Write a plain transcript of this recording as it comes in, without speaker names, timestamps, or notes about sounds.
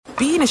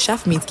being a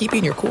chef means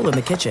keeping your cool in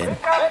the kitchen.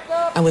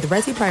 And with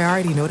Resi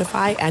Priority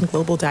Notify and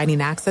Global Dining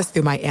Access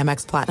through my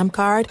Amex Platinum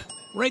card,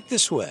 Right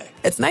this way.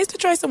 it's nice to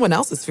try someone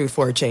else's food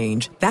for a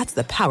change. That's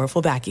the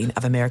powerful backing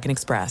of American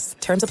Express.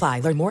 Terms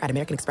apply. Learn more at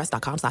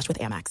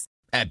americanexpress.com/withAmex.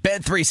 At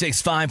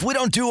Bet365, we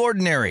don't do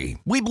ordinary.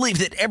 We believe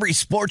that every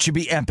sport should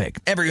be epic.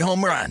 Every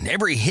home run,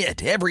 every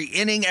hit, every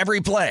inning, every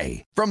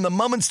play. From the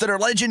moments that are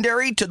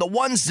legendary to the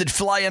ones that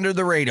fly under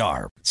the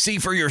radar. See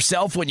for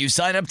yourself when you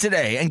sign up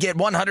today and get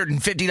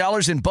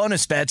 $150 in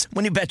bonus bets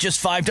when you bet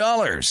just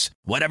 $5.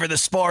 Whatever the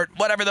sport,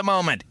 whatever the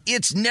moment,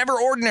 it's never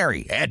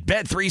ordinary at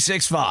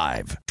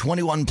Bet365.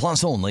 21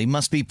 plus only.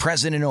 Must be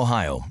present in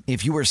Ohio.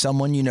 If you or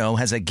someone you know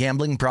has a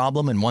gambling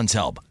problem and wants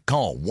help,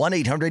 call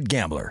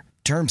 1-800-GAMBLER.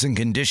 Terms and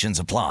conditions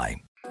apply.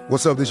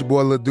 What's up, this your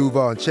boy Lil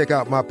Duval, and check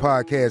out my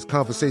podcast,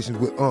 Conversations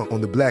with Unc,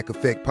 on the Black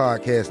Effect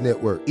Podcast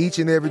Network. Each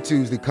and every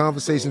Tuesday,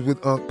 Conversations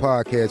with Unc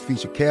podcast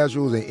feature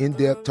casual and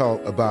in-depth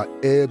talk about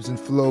ebbs and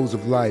flows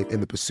of life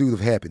and the pursuit of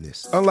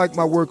happiness. Unlike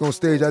my work on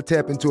stage, I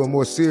tap into a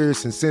more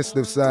serious and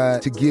sensitive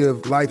side to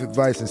give life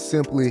advice and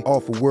simply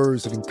offer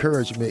words of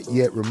encouragement,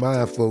 yet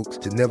remind folks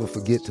to never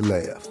forget to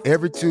laugh.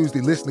 Every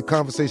Tuesday, listen to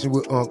Conversation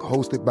with Unc,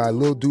 hosted by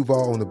Lil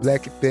Duval on the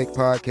Black Effect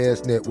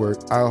Podcast Network,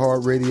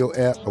 iHeartRadio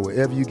app, or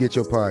wherever you get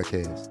your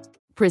podcasts.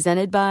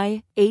 Presented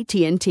by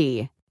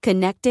AT&T.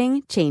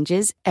 Connecting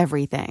changes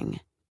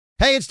everything.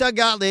 Hey, it's Doug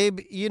Gottlieb.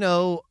 You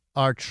know,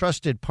 our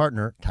trusted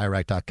partner,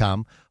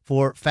 TireRack.com,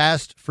 for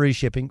fast, free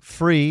shipping,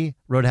 free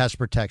road hazard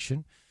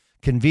protection,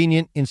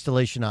 convenient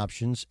installation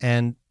options,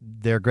 and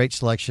their great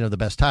selection of the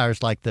best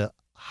tires like the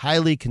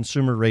highly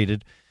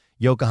consumer-rated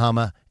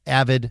Yokohama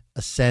Avid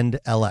Ascend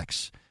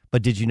LX.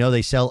 But did you know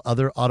they sell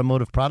other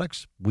automotive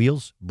products?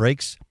 Wheels,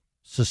 brakes,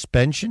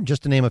 suspension,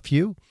 just to name a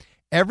few.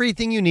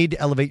 Everything you need to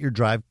elevate your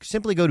drive.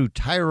 Simply go to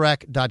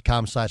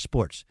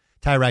TireRack.com/sports.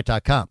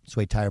 TireRack.com. It's the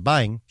way tire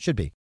buying should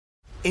be.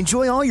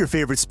 Enjoy all your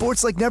favorite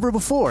sports like never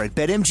before at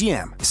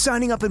BetMGM.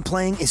 Signing up and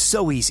playing is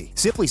so easy.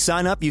 Simply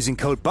sign up using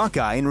code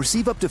Buckeye and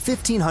receive up to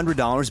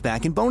 $1,500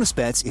 back in bonus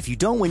bets if you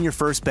don't win your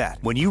first bet.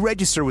 When you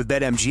register with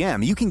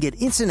BetMGM, you can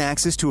get instant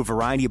access to a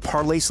variety of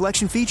parlay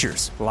selection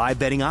features, live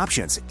betting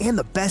options, and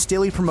the best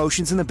daily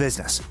promotions in the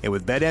business. And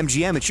with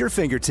BetMGM at your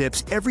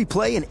fingertips, every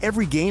play and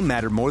every game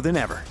matter more than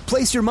ever.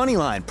 Place your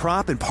moneyline,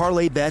 prop, and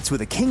parlay bets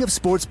with the king of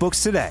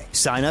sportsbooks today.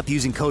 Sign up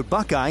using code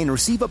Buckeye and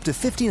receive up to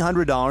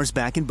 $1,500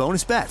 back in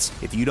bonus bets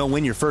if you don't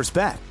win your first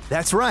bet.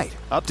 That's right,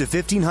 up to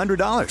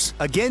 $1,500.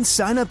 Again,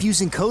 sign up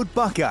using code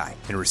Buckeye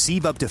and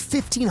receive up to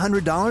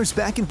 $1,500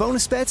 back in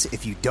bonus bets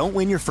if you don't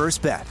win your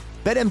first bet.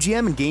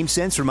 BetMGM and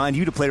GameSense remind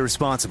you to play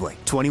responsibly.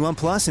 21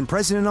 plus and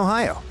present in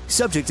Ohio.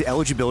 Subject to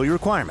eligibility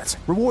requirements.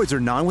 Rewards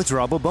are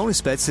non-withdrawable bonus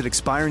bets that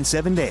expire in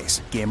 7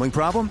 days. Gambling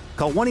problem?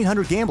 Call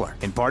 1-800-GAMBLER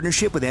in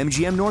partnership with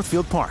MGM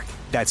Northfield Park.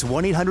 That's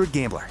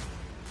 1-800-GAMBLER.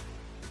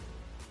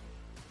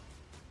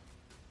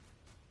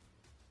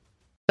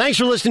 Thanks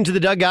for listening to the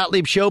Doug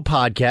Gottlieb Show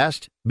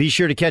podcast. Be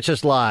sure to catch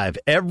us live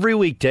every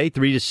weekday,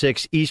 3 to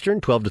 6 Eastern,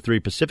 12 to 3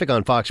 Pacific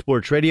on Fox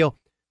Sports Radio.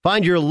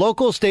 Find your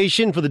local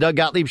station for the Doug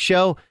Gottlieb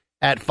Show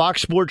at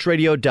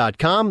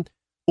foxsportsradio.com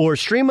or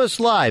stream us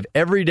live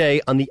every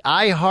day on the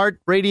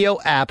iHeartRadio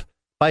app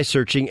by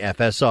searching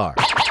FSR.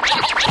 Now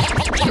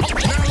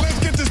let's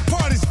get this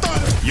party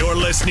started. You're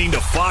listening to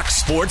Fox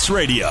Sports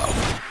Radio.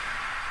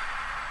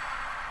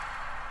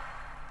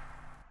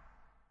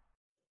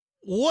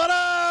 What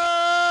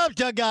up,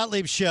 Doug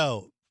Gottlieb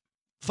Show,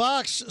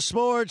 Fox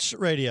Sports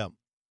Radio.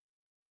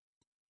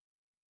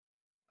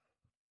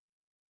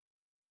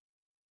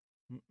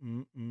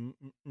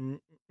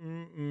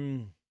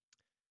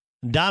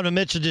 Donovan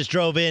Mitchell just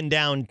drove in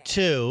down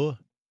 2,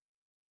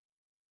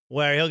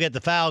 where he'll get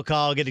the foul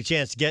call, get a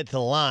chance to get to the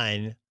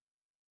line.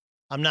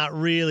 I'm not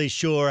really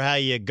sure how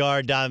you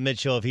guard Donovan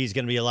Mitchell if he's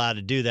going to be allowed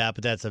to do that,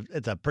 but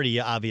it's a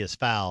pretty obvious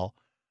foul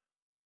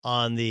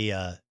on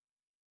the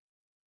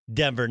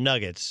Denver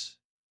Nuggets,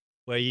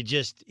 where he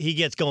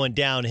gets going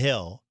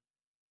downhill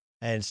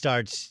and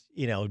starts,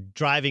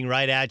 driving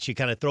right at you,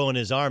 kind of throwing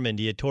his arm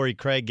into you. Torrey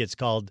Craig gets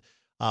called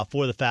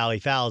for the foul. He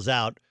fouls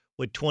out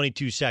with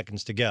 22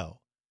 seconds to go.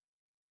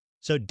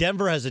 So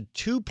Denver has a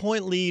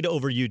 2-point lead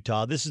over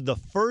Utah. This is the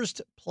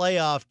first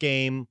playoff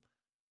game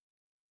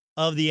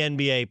of the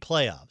NBA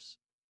playoffs.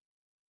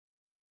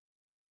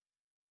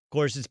 Of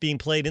course, it's being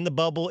played in the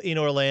bubble in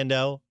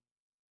Orlando.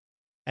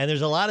 And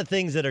there's a lot of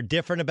things that are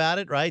different about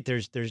it, right?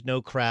 There's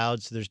no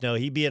crowds.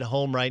 He'd be at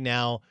home right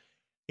now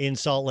in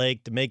Salt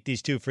Lake to make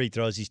these 2 free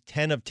throws. He's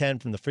 10 of 10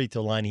 from the free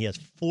throw line. He has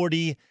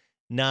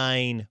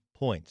 49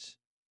 points.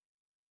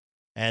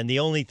 And the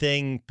only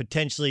thing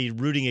potentially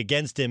rooting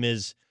against him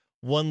is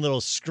one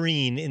little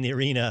screen in the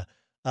arena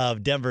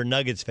of Denver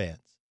Nuggets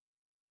fans.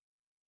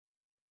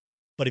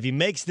 But if he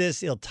makes this,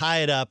 he'll tie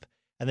it up,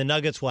 and the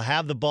Nuggets will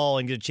have the ball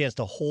and get a chance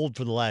to hold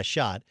for the last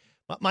shot.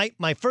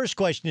 My first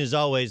question is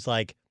always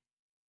like,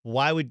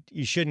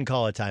 you shouldn't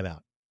call a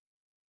timeout.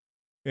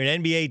 You're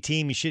an NBA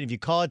team. If you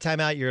call a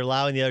timeout, you're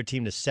allowing the other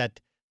team to set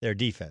their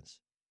defense.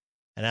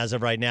 And as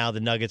of right now,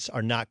 the Nuggets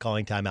are not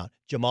calling timeout.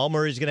 Jamal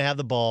Murray is going to have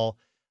the ball.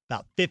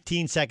 About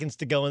 15 seconds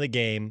to go in the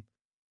game.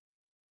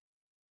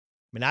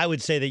 mean, I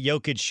would say that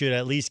Jokic should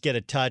at least get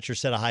a touch or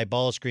set a high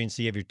ball screen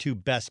so you have your two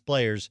best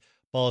players,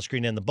 ball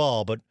screen and the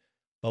ball, but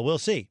we'll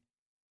see.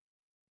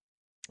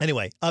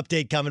 Anyway,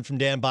 update coming from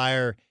Dan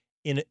Byer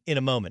in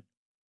a moment.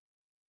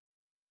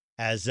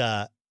 As, is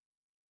that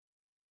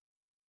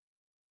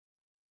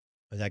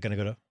going to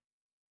go to?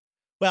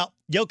 Well,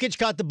 Jokic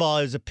caught the ball.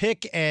 It was a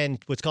pick and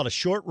what's called a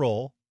short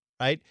roll,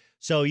 right?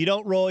 So you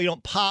don't roll, you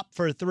don't pop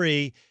for a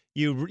three.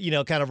 You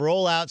kind of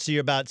roll out so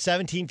you're about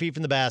 17 feet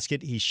from the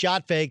basket. He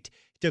shot faked.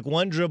 He took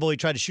one dribble. He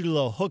tried to shoot a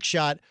little hook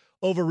shot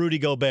over Rudy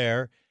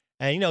Gobert.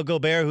 And,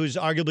 Gobert, who's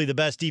arguably the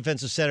best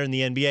defensive center in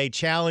the NBA,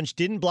 challenged,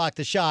 didn't block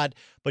the shot,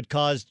 but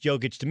caused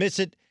Jokic to miss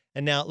it.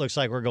 And now it looks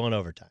like we're going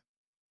overtime.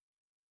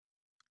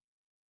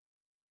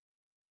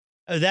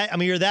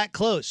 You're that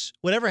close.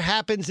 Whatever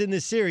happens in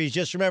this series,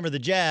 just remember the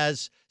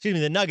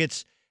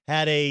Nuggets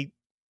had a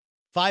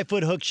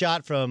 5-foot hook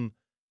shot from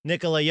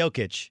Nikola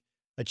Jokic,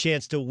 a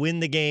chance to win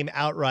the game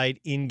outright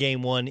in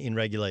game one in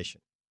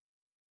regulation.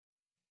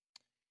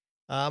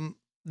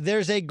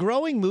 There's a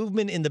growing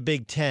movement in the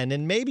Big Ten,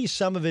 and maybe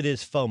some of it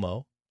is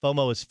FOMO.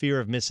 FOMO is fear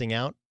of missing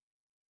out.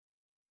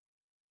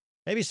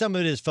 Maybe some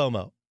of it is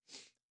FOMO.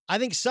 I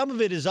think some of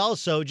it is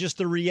also just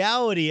the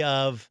reality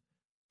of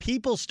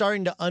people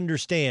starting to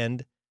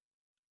understand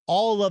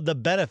all of the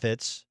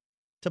benefits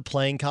to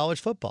playing college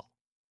football.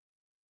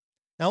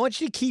 Now, I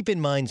want you to keep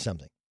in mind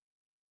something.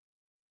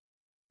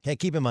 Okay,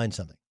 keep in mind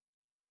something.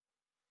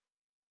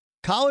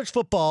 College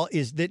football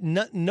is that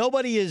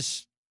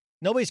nobody's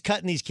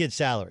cutting these kids'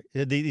 salary,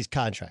 these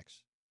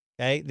contracts.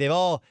 Okay, they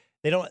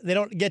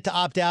don't get to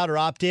opt out or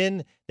opt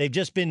in. They've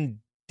just been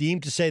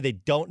deemed to say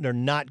they're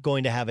not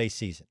going to have a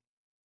season.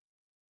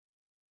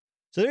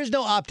 So there's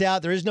no opt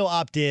out, there is no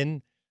opt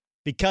in,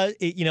 because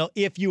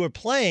if you were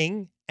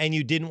playing and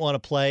you didn't want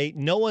to play,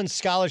 no one's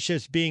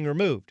scholarship's being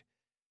removed.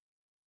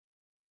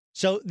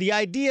 So the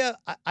idea,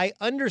 I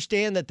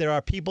understand that there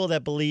are people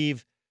that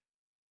believe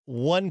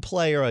one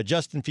player, a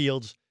Justin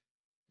Fields,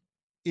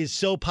 is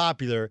so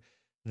popular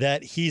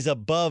that he's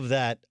above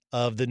that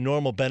of the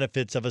normal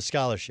benefits of a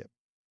scholarship.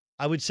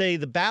 I would say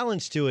the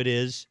balance to it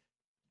is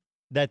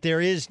that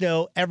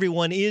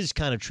everyone is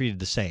kind of treated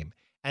the same.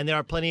 And there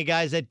are plenty of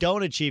guys that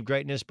don't achieve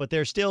greatness, but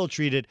they're still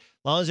treated,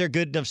 as long as they're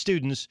good enough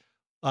students,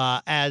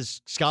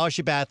 as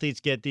scholarship athletes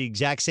get the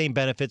exact same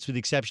benefits with the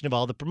exception of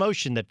all the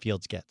promotion that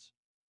Fields gets.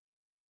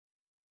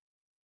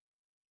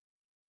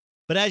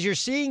 But as you're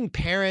seeing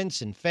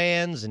parents and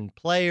fans and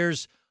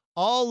players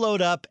all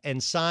load up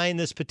and sign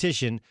this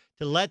petition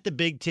to let the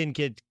Big Ten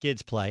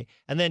kids play,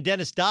 and then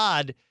Dennis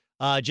Dodd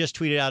just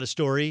tweeted out a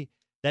story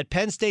that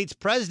Penn State's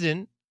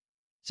president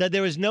said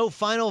there was no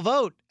final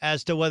vote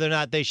as to whether or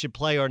not they should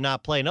play or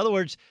not play. In other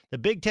words, the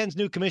Big Ten's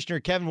new commissioner,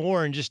 Kevin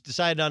Warren, just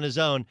decided on his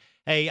own,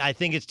 hey, I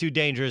think it's too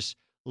dangerous.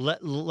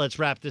 Let's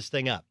wrap this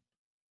thing up.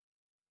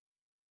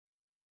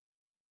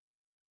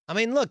 I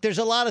mean, look, there's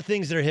a lot of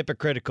things that are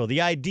hypocritical.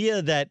 The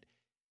idea that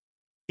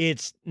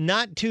it's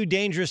not too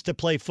dangerous to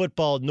play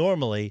football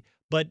normally,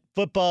 but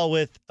football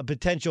with a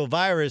potential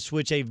virus,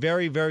 which a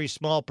very, very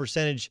small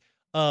percentage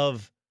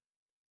of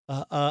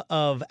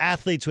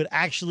athletes would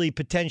actually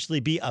potentially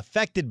be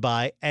affected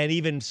by, and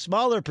even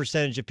smaller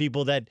percentage of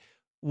people that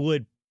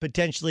would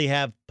potentially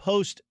have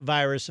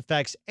post-virus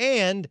effects,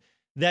 and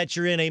that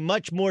you're in a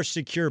much more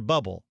secure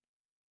bubble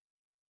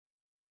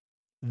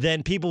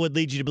than people would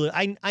lead you to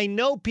believe. I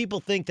know people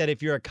think that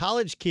if you're a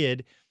college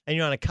kid and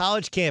you're on a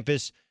college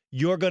campus,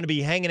 you're going to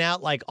be hanging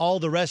out like all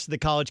the rest of the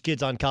college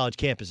kids on college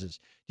campuses.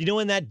 Do you know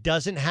when that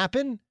doesn't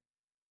happen?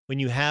 When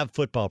you have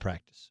football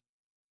practice.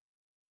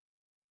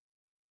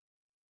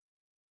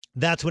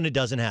 That's when it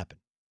doesn't happen.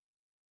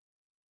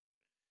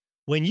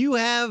 When you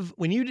have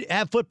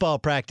football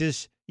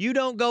practice, you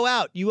don't go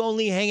out. You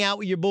only hang out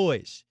with your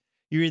boys.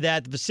 You're either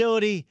at the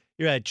facility,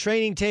 you're at a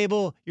training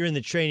table, you're in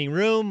the training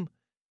room,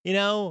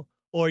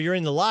 or you're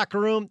in the locker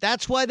room.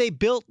 That's why they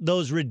built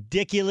those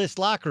ridiculous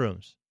locker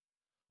rooms.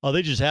 Oh,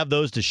 they just have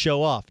those to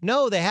show off.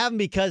 No, they have them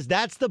because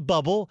that's the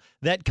bubble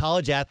that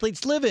college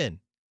athletes live in.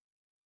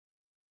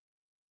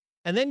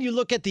 And then you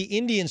look at the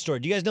Indian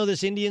story. Do you guys know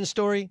this Indian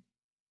story?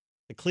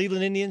 The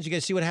Cleveland Indians, you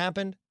guys see what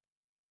happened?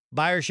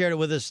 Byer shared it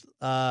with us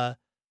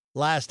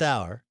last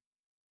hour.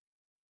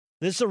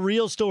 This is a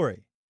real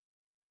story.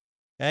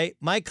 Okay,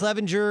 Mike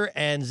Clevenger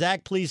and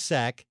Zach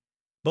Plesac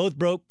both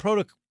broke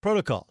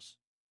protocols.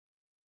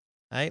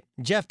 Right?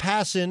 Jeff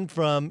Passan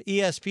from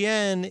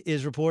ESPN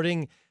is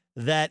reporting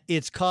that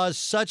it's caused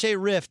such a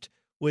rift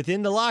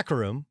within the locker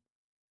room.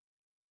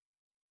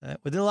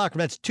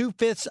 That's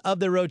 2/5 of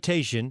the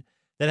rotation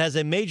that has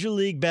a major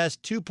league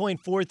best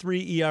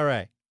 2.43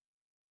 ERA.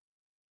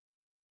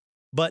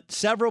 But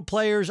several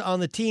players on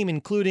the team,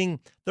 including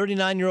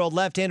 39-year-old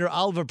left-hander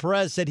Oliver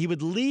Perez, said he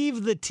would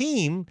leave the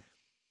team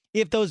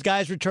if those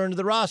guys returned to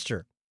the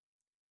roster.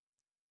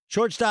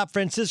 Shortstop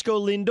Francisco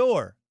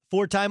Lindor,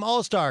 4-time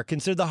All-Star,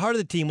 considered the heart of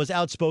the team, was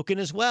outspoken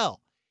as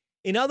well.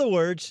 In other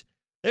words,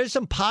 there's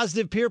some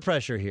positive peer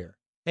pressure here.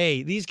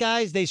 Hey, these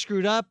guys, they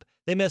screwed up.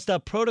 They messed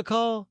up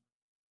protocol.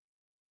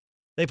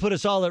 They put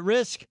us all at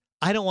risk.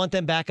 I don't want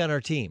them back on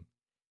our team.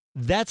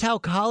 That's how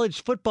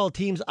college football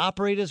teams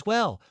operate as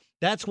well.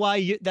 That's why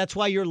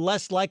you're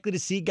less likely to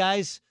see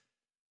guys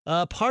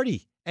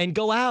party and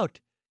go out,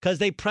 because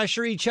they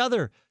pressure each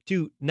other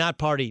to not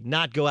party,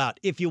 not go out.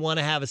 If you want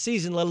to have a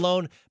season, let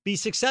alone be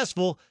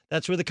successful,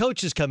 that's where the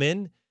coaches come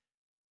in,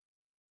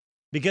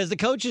 because the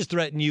coaches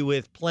threaten you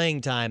with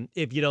playing time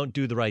if you don't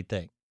do the right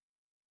thing.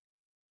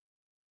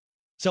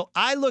 So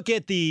I look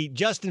at the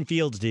Justin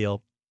Fields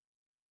deal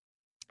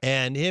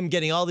and him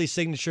getting all these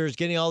signatures,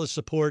 getting all the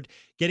support,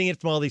 getting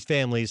it from all these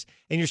families,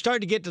 and you're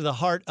starting to get to the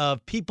heart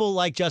of people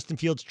like Justin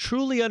Fields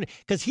truly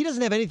because he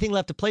doesn't have anything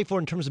left to play for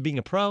in terms of being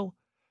a pro.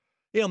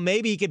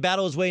 Maybe he could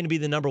battle his way into be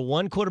the number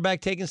 1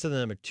 quarterback taken, so the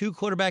number 2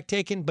 quarterback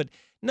taken, but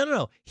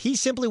no. He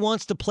simply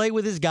wants to play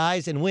with his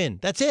guys and win.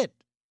 That's it.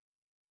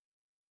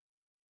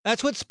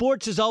 That's what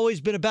sports has always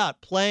been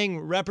about,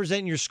 playing,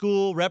 representing your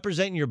school,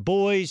 representing your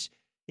boys.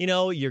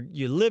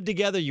 You live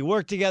together, you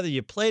work together,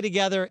 you play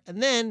together,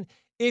 and then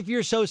if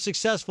you're so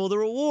successful, the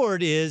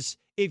reward is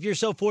if you're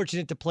so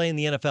fortunate to play in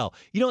the NFL.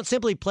 You don't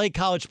simply play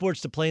college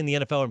sports to play in the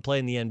NFL and play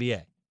in the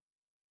NBA.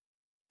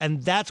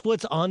 And that's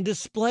what's on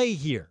display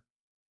here.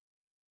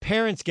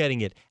 Parents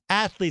getting it,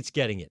 athletes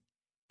getting it,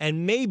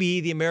 and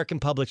maybe the American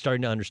public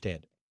starting to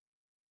understand it.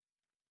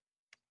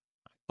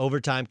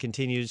 Overtime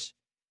continues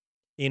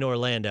in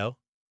Orlando.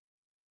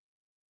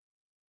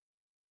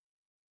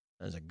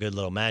 That's a good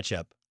little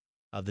matchup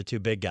of the two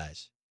big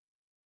guys.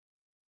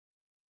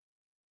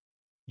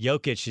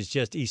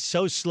 Jokic he's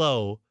so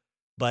slow,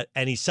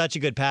 and he's such a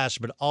good passer,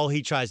 but all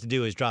he tries to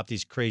do is drop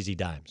these crazy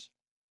dimes.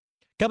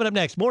 Coming up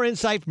next, more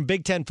insight from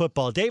Big Ten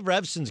football. Dave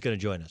Revson's going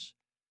to join us.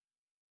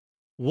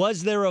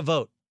 Was there a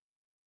vote?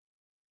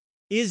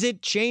 Is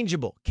it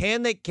changeable?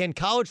 Can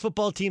college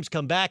football teams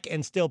come back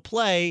and still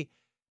play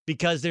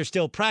because they're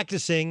still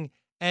practicing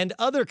and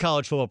other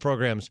college football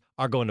programs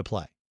are going to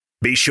play?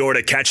 Be sure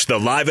to catch the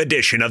live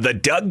edition of the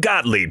Doug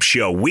Gottlieb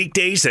Show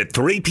weekdays at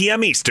 3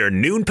 p.m.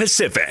 Eastern, noon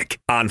Pacific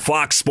on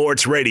Fox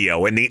Sports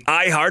Radio and the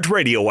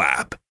iHeartRadio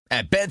app.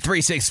 At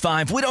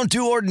Bet365, we don't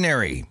do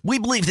ordinary. We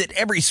believe that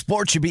every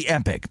sport should be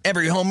epic.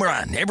 Every home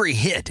run, every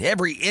hit,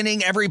 every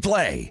inning, every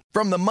play.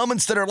 From the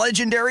moments that are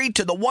legendary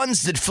to the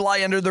ones that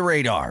fly under the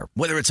radar.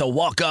 Whether it's a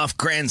walk-off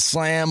grand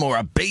slam or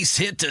a base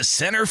hit to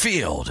center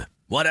field.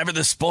 Whatever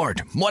the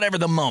sport, whatever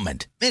the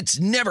moment. It's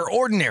never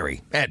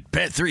ordinary at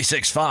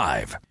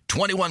Bet365.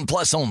 21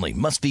 plus only.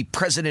 Must be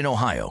present in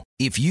Ohio.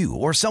 If you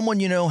or someone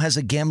you know has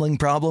a gambling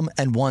problem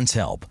and wants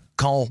help,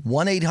 call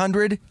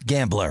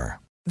 1-800-GAMBLER.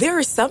 There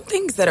are some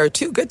things that are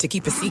too good to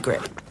keep a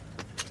secret.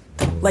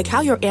 Like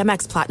how your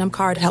Amex Platinum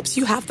card helps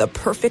you have the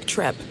perfect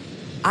trip.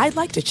 I'd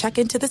like to check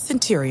into the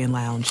Centurion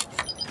Lounge.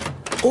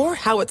 Or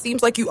how it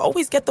seems like you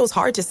always get those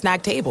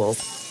hard-to-snag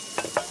tables.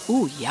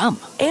 Ooh, yum.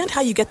 And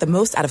how you get the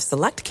most out of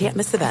select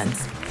can't-miss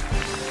events.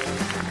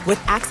 With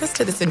access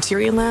to the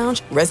Centurion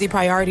Lounge, Resi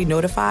Priority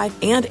Notified,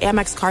 and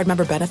Amex card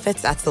member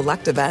benefits at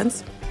select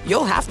events,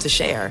 you'll have to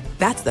share.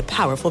 That's the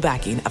powerful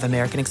backing of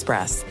American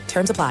Express.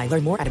 Terms apply.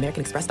 Learn more at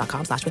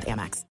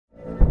americanexpress.com/withAmex.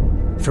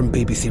 From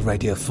BBC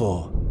Radio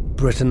 4,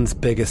 Britain's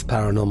biggest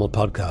paranormal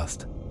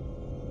podcast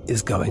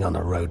is going on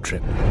a road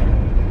trip.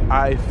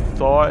 I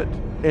thought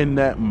in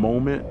that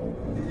moment,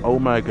 oh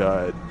my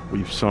God,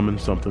 we've summoned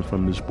something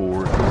from this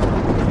board.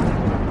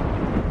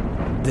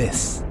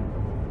 This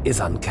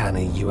is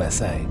Uncanny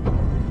USA.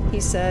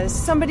 He says,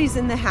 somebody's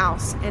in the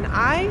house, and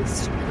I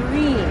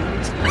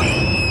screamed.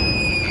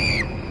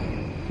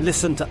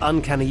 Listen to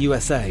Uncanny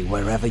USA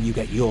wherever you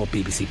get your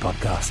BBC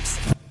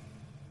podcasts,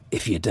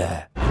 if you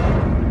dare.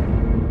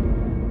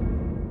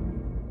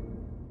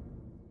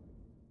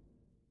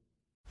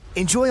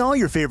 Enjoy all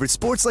your favorite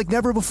sports like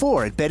never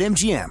before at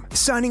BetMGM.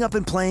 Signing up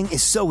and playing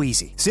is so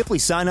easy. Simply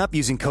sign up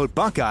using code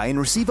Buckeye and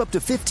receive up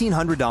to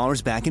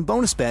 $1,500 back in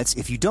bonus bets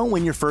if you don't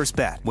win your first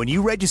bet. When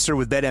you register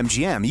with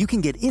BetMGM, you can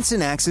get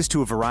instant access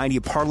to a variety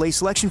of parlay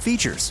selection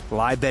features,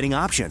 live betting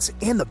options,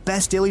 and the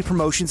best daily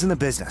promotions in the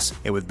business.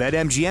 And with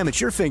BetMGM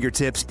at your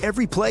fingertips,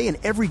 every play and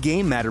every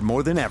game matter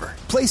more than ever.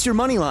 Place your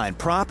moneyline,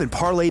 prop, and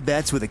parlay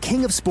bets with the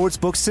king of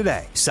sportsbooks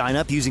today. Sign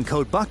up using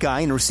code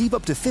Buckeye and receive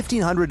up to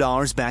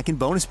 $1,500 back in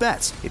bonus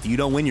bets if you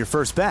don't win your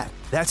first bet.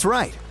 That's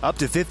right, up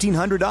to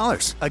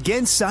 $1,500.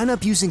 Again, sign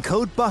up using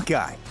code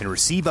Buckeye and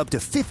receive up to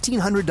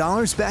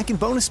 $1,500 back in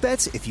bonus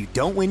bets if you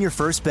don't win your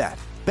first bet.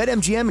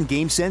 BetMGM and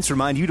GameSense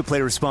remind you to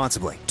play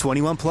responsibly.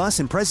 21 plus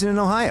and present in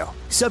Ohio.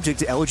 Subject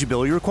to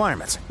eligibility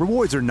requirements.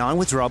 Rewards are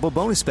non-withdrawable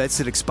bonus bets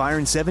that expire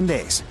in 7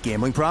 days.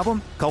 Gambling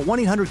problem? Call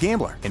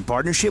 1-800-GAMBLER in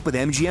partnership with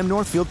MGM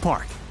Northfield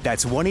Park.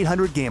 That's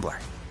 1-800-GAMBLER.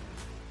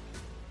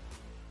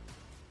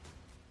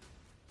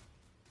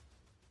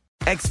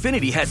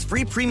 Xfinity has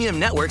free premium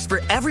networks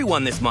for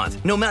everyone this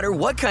month, no matter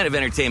what kind of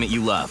entertainment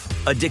you love.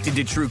 Addicted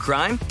to true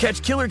crime?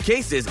 Catch killer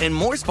cases and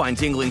more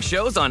spine-tingling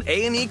shows on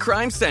A&E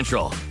Crime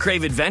Central.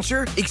 Crave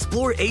adventure?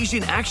 Explore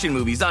Asian action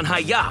movies on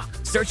Hi-YAH.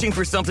 Searching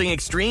for something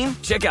extreme?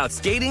 Check out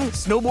skating,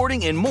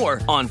 snowboarding, and more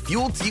on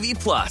Fuel TV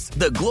Plus,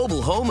 the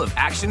global home of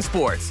action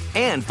sports.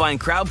 And find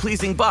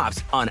crowd-pleasing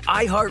bops on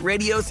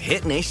iHeartRadio's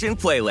Hit Nation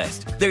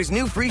playlist. There's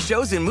new free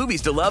shows and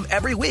movies to love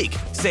every week.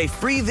 Say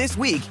free this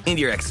week in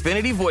your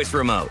Xfinity voice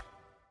remote.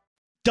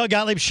 Doug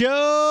Gottlieb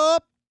Show.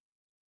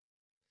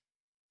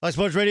 Fox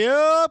Sports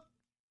Radio.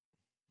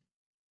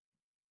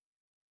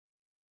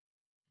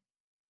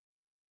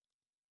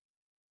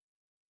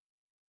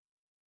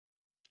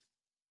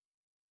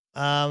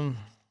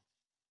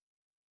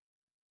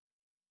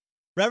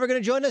 Rever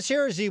going to join us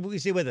here, or is he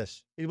with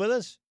us? He with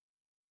us?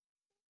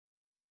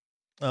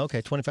 Oh,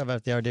 okay, 25 after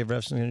the hour. Dave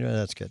Revson going to join us.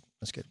 That's good.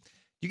 That's good.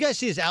 You guys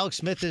see as Alex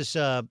Smith is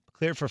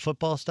cleared for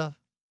football stuff?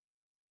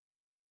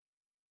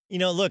 You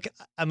know, look,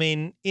 I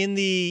mean, in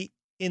the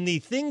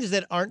things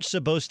that aren't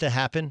supposed to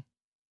happen,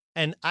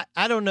 and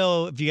I don't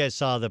know if you guys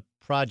saw the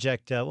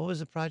project. What was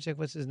the project?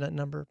 What's his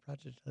number?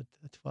 Project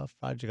 12?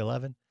 Project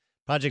 11?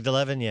 Project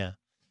 11, yeah.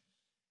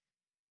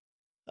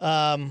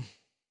 I'm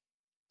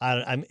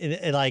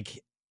like,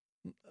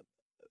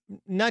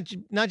 not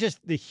just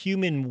the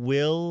human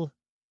will,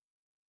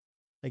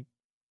 like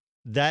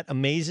that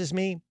amazes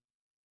me,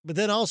 but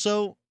then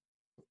also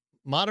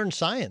modern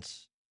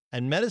science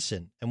and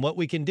medicine and what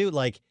we can do.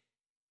 Like,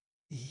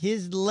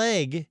 his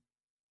leg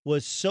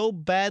was so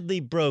badly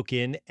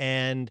broken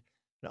and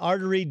an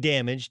artery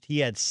damaged. He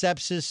had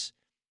sepsis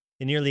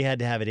and nearly had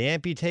to have it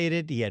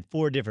amputated. He had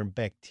 4 different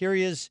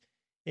bacterias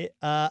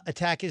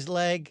attack his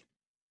leg.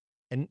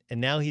 And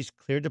now he's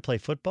cleared to play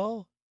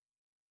football?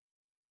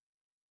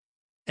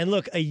 And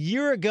look, a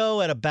year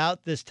ago at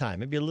about this time,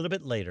 maybe a little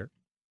bit later,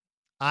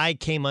 I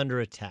came under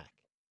attack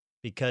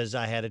because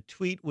I had a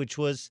tweet which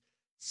was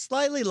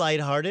slightly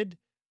lighthearted,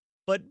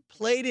 but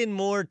played in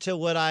more to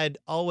what I'd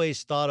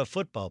always thought of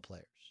football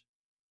players.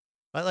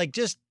 Right? Like,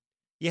 just,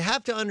 you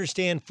have to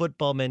understand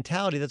football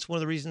mentality. That's one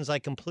of the reasons I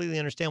completely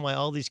understand why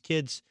all these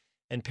kids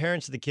and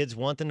parents of the kids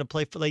want them to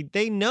play. Like,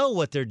 they know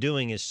what they're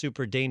doing is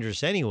super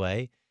dangerous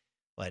anyway,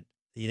 but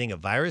you think a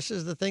virus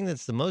is the thing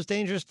that's the most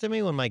dangerous to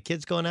me when my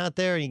kid's going out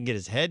there and he can get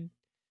his head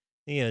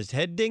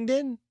dinged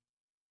in?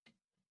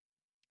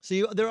 So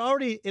it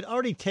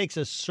already takes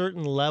a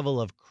certain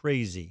level of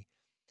crazy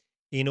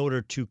in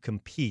order to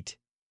compete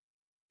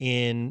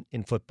in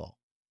football,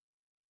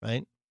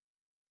 right?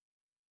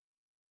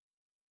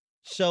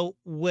 So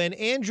when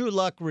Andrew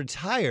Luck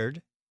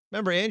retired,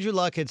 remember Andrew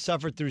Luck had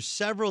suffered through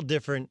several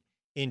different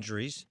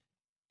injuries,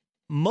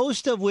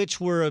 most of which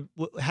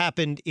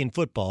happened in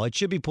football. It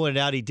should be pointed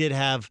out he did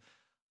have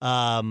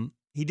an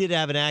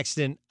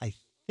accident. I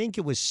think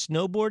it was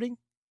snowboarding.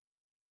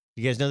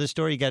 You guys know this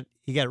story?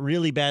 He got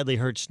really badly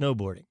hurt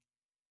snowboarding.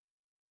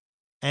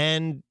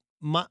 And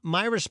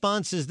my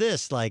response is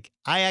this: like,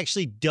 I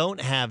actually don't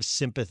have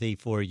sympathy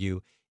for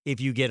you if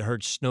you get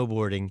hurt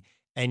snowboarding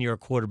and you're a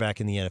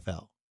quarterback in the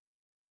NFL.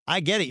 I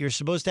get it. You're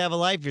supposed to have a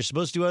life. You're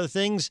supposed to do other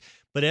things.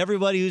 But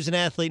everybody who's an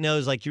athlete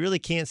knows, like, you really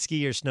can't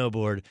ski or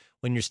snowboard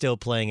when you're still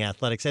playing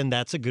athletics. And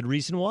that's a good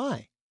reason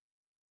why.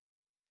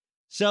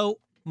 So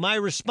my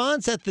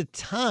response at the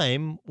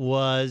time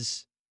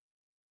was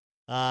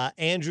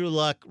Andrew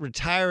Luck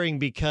retiring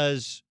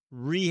because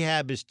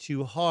rehab is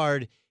too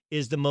hard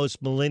is the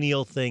most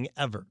millennial thing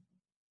ever.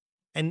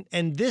 And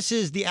this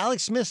is the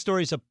Alex Smith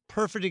story is a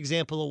perfect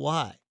example of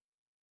why.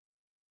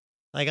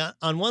 Like,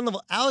 on one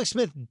level, Alex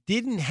Smith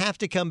didn't have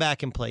to come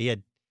back and play. He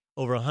had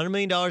over $100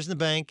 million in the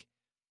bank.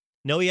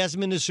 No, he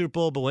hasn't been to the Super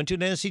Bowl, but went to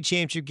an NFC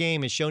Championship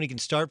game, has shown he can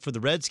start for the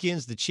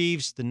Redskins, the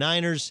Chiefs, the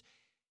Niners.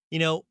 You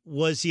know,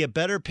 was he a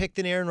better pick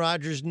than Aaron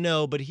Rodgers?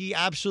 No, but he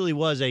absolutely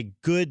was a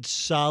good,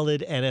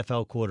 solid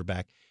NFL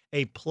quarterback,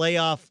 a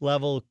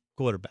playoff-level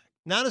quarterback.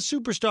 Not a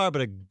superstar,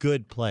 but a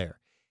good player.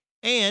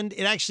 And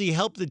it actually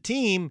helped the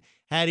team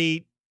had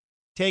he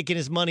taken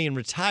his money and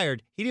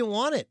retired. He didn't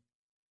want it.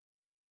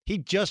 He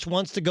just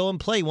wants to go and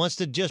play. He wants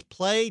to just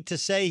play to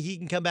say he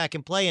can come back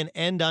and play and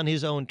end on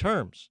his own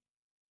terms.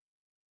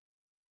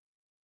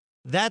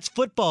 That's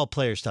football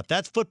player stuff.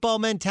 That's football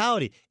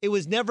mentality. It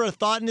was never a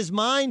thought in his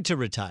mind to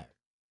retire.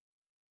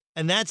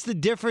 And that's the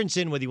difference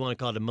in whether you want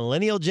to call it a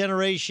millennial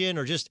generation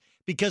or just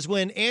because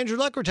when Andrew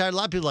Luck retired, a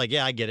lot of people are like,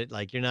 yeah, I get it.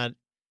 Like, you're not,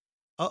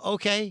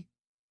 okay.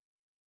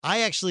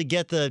 I actually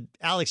get the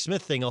Alex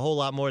Smith thing a whole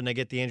lot more than I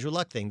get the Andrew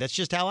Luck thing. That's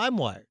just how I'm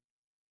wired.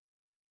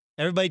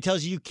 Everybody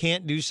tells you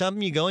can't do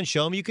something, you go and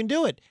show him you can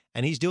do it.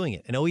 And he's doing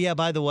it. And oh, yeah,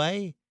 by the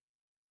way,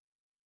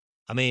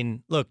 I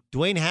mean, look,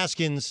 Dwayne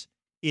Haskins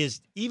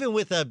is, even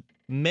with a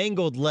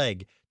mangled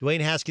leg,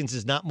 Dwayne Haskins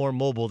is not more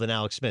mobile than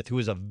Alex Smith, who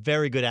was a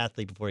very good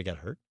athlete before he got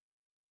hurt.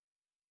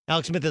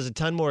 Alex Smith has a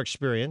ton more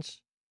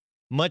experience,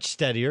 much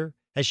steadier,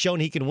 has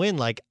shown he can win.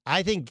 Like,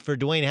 I think for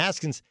Dwayne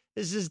Haskins,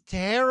 this is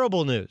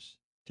terrible news.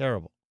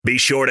 Terrible. Be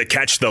sure to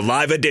catch the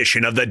live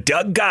edition of the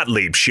Doug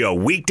Gottlieb Show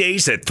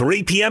weekdays at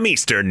 3 p.m.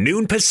 Eastern,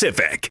 noon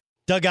Pacific.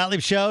 Doug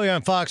Gottlieb Show here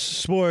on Fox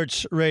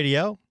Sports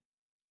Radio.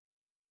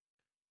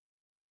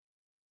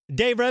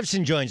 Dave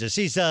Revson joins us.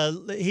 He's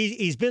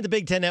been at the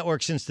Big Ten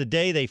Network since the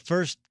day they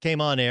first came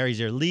on air. He's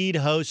their lead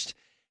host,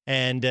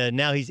 and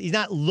now he's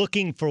not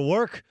looking for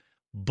work,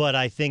 but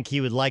I think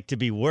he would like to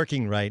be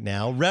working right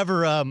now.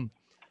 Rever,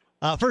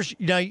 first,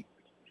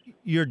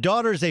 your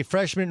daughter's a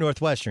freshman at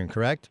Northwestern,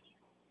 correct?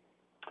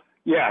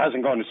 Yeah,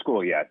 hasn't gone to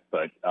school yet,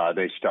 but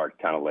they start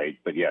kind of late.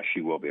 But, yeah,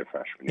 she will be a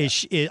freshman.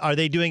 Yeah. Are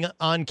they doing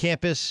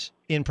on-campus,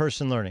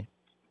 in-person learning?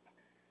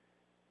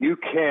 You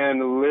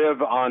can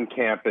live on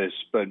campus,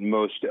 but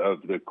most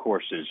of the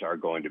courses are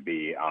going to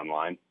be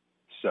online.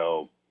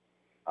 So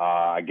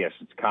I guess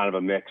it's kind of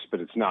a mix,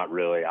 but it's not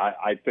really.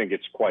 I think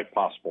it's quite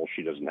possible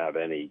she doesn't have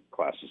any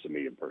classes to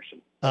meet in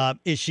person.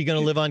 Is she going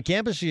to live on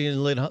campus, or is she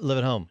going to live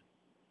at home?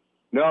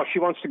 No, she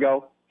wants to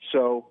go,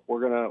 so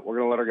we're gonna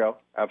let her go.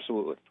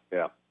 Absolutely,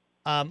 yeah.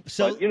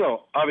 So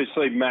but,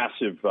 obviously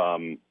massive.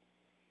 The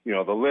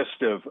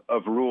list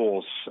of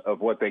rules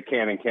of what they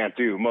can and can't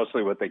do,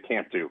 mostly what they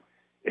can't do,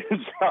 is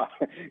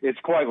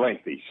it's quite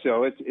lengthy.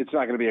 So it's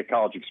not going to be a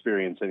college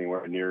experience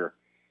anywhere near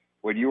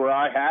what you or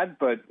I had,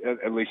 but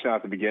at least not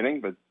at the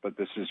beginning. But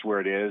this is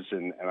where it is,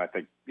 and I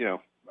think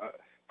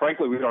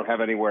frankly, we don't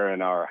have anywhere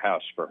in our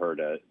house for her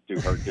to do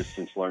her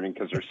distance learning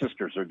because her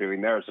sisters are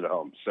doing theirs at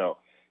home. So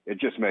it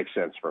just makes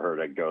sense for her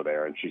to go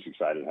there, and she's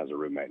excited and has a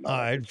roommate. All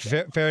right,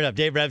 fair enough.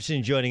 Dave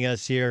Revsine joining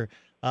us here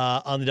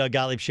on the Doug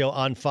Gottlieb Show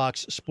on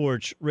Fox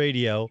Sports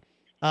Radio.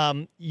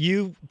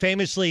 You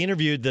famously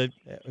interviewed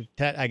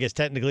I guess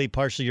technically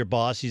partially your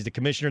boss. He's the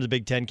commissioner of the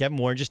Big Ten. Kevin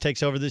Warren just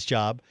takes over this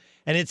job,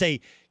 and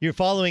you're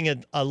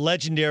following a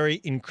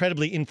legendary,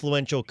 incredibly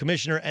influential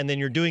commissioner, and then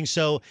you're doing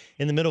so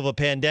in the middle of a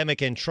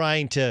pandemic and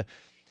trying to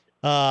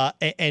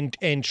figure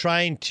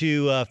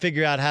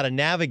out how to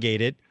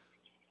navigate it.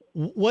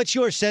 What's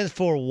your sense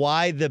for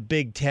why the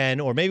Big Ten,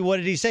 or maybe what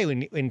did he say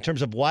in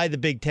terms of why the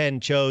Big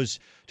Ten chose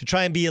to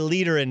try and be a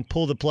leader and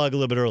pull the plug a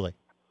little bit early?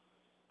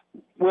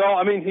 Well,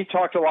 I mean, he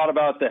talked a lot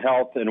about the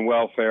health and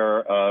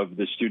welfare of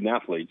the student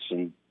athletes,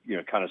 and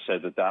kind of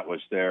said that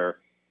was their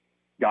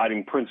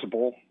guiding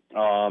principle.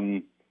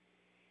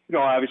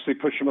 Obviously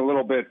pushed him a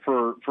little bit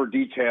for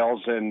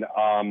details and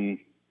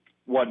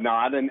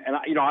whatnot, and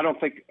I don't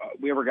think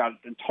we ever got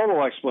a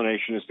total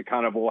explanation as to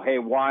kind of, well, hey,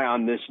 why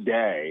on this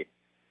day?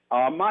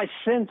 My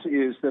sense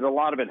is that a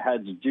lot of it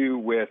had to do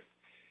with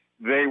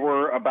they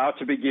were about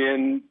to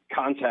begin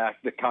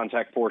the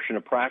contact portion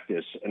of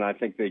practice, and I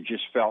think they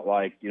just felt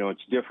like,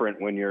 it's different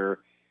when you're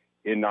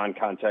in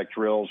non-contact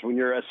drills, when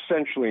you're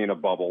essentially in a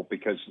bubble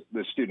because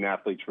the student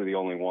athletes were the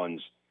only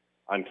ones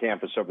on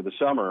campus over the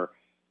summer,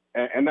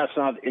 and that's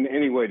not in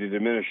any way to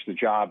diminish the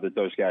job that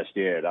those guys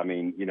did. I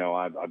mean,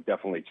 I've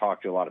definitely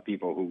talked to a lot of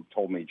people who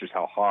told me just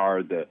how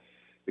hard the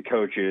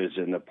coaches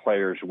and the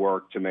players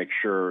worked to make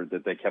sure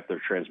that they kept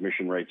their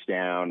transmission rates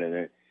down,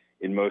 and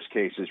in most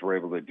cases were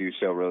able to do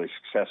so really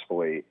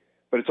successfully.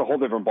 But it's a whole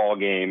different ball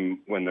game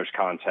when there's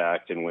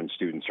contact and when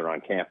students are on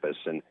campus.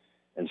 And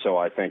so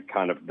I think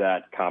kind of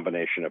that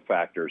combination of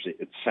factors,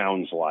 it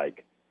sounds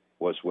like,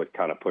 was what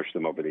kind of pushed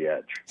them over the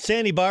edge.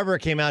 Sandy Barber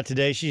came out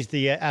today. She's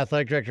the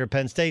athletic director of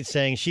Penn State,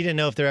 saying she didn't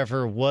know if there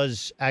ever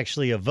was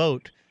actually a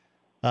vote.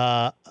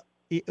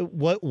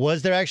 What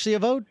was there actually a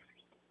vote?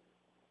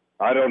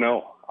 I don't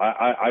know.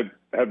 I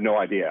have no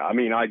idea. I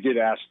mean, I did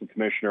ask the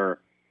commissioner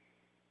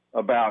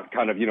about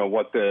kind of,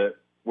 what the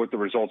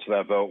results of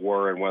that vote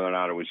were and whether or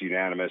not it was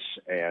unanimous,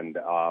 and,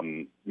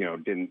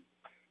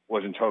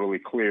 wasn't totally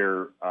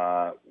clear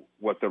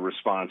what the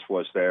response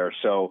was there.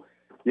 So,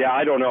 yeah,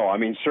 I don't know. I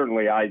mean,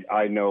 certainly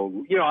I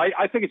know,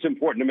 I think it's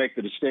important to make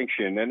the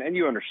distinction, and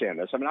you understand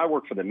this. I mean, I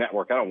work for the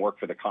network. I don't work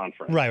for the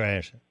conference.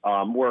 Right.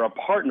 We're a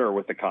partner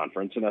with the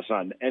conference, and that's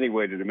not in any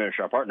way to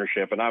diminish our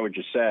partnership. And I would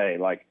just say,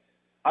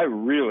 I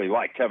really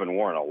like Kevin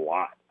Warren a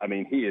lot. I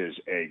mean, he is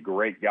a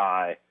great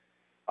guy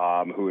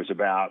who is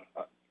about,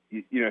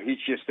 he's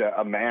just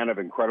a man of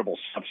incredible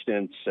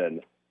substance,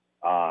 and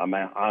I'm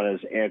on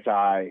his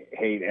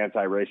anti-hate,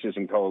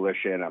 anti-racism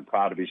coalition. I'm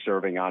proud to be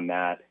serving on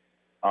that.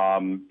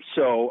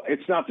 So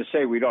it's not to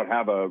say we don't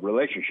have a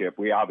relationship.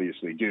 We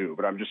obviously do,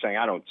 but I'm just saying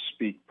I don't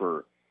speak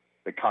for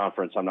the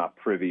conference. I'm not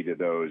privy to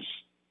those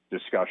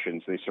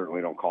discussions. They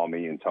certainly don't call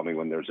me and tell me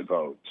when there's a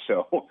vote.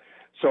 So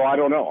I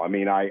don't know. I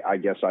mean, I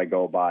guess I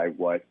go by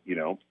what,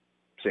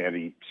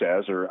 Sandy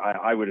says, or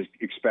I would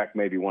expect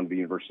maybe one of the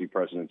university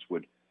presidents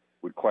would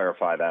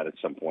clarify that at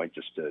some point,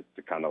 just to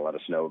kind of let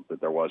us know that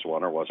there was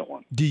one or wasn't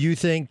one. Do you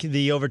think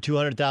the over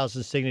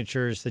 200,000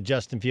 signatures that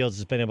Justin Fields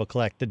has been able to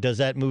collect, does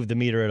that move the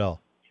meter at all?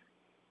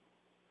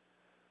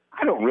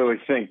 I don't really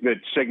think that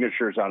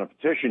signatures on a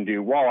petition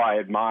do. While I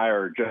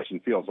admire Justin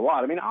Fields a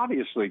lot, I mean,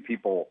 obviously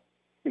people,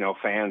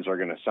 fans are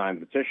going to sign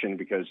the petition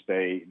because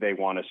they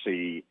want to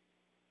see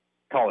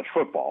college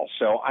football.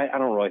 So I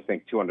don't really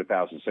think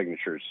 200,000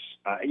 signatures,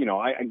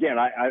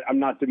 I'm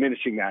not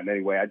diminishing that in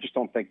any way. I just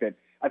don't think that.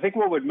 I think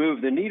what would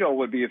move the needle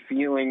would be a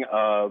feeling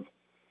of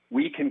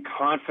we can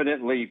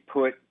confidently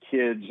put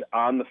kids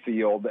on the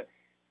field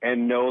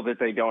and know that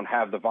they don't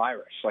have the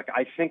virus.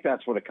 I think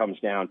that's what it comes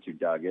down to,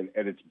 Doug, and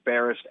its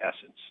barest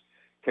essence.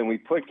 Can we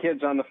put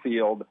kids on the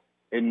field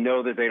and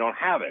know that they don't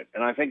have it?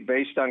 And I think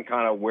based on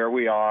kind of where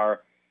we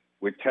are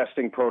with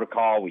testing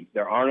protocol,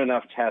 there aren't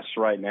enough tests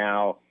right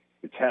now.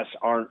 The tests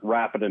aren't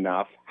rapid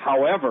enough.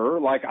 However,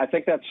 like, I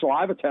think that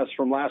saliva test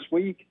from last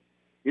week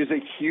is a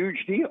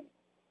huge deal,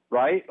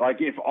 right?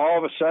 Like, if all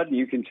of a sudden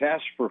you can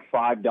test for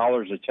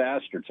 $5 a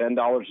test or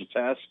 $10 a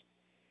test,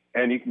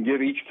 and you can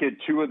give each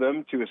kid 2 of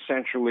them to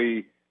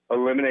essentially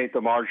eliminate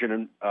the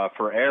margin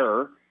for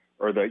error,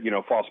 or the,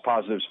 false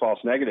positives, false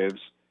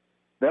negatives,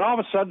 then all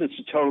of a sudden it's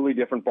a totally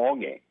different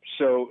ballgame.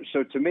 So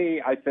to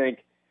me, I think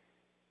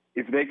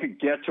if they could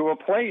get to a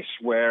place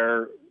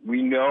where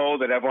we know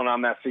that everyone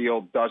on that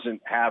field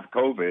doesn't have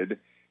COVID,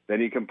 then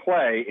he can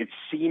play. It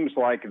seems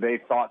like they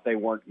thought they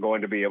weren't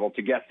going to be able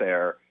to get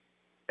there,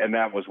 and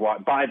that was why,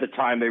 by the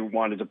time they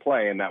wanted to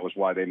play, and that was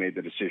why they made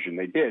the decision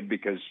they did,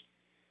 because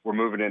we're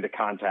moving into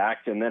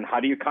contact. And then how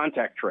do you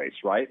contact trace,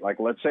 right? Like,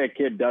 let's say a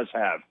kid does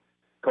have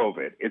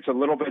COVID. It's a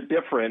little bit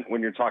different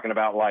when you're talking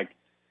about, like,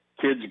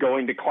 kids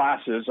going to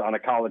classes on a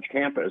college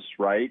campus,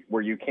 right,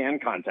 where you can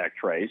contact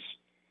trace,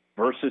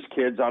 versus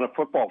kids on a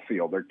football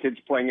field, or kids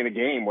playing in a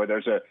game where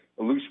there's a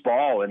loose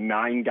ball and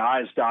 9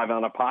 guys dive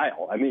on a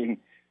pile. I mean,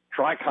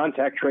 try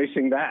contact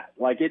tracing that.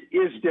 Like, it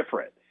is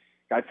different.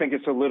 I think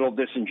it's a little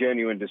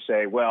disingenuous to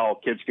say, well,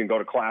 kids can go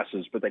to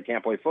classes, but they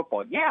can't play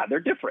football. Yeah, they're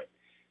different.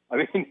 I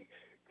mean,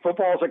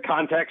 football is a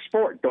contact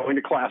sport. Going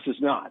to class is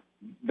not.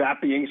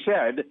 That being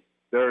said,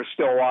 there are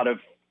still a lot of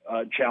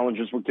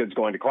challenges with kids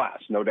going to class,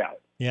 no doubt.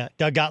 Yeah,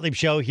 Doug Gottlieb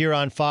Show here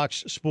on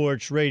Fox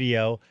Sports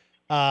Radio.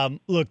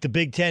 Look, the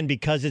Big Ten,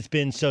 because it's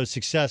been so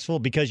successful,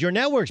 because your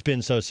network's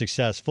been so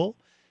successful,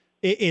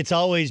 they've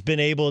always been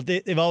able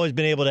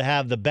to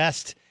have the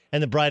best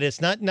and the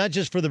brightest, not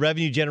just for the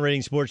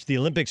revenue-generating sports, the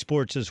Olympic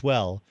sports as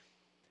well.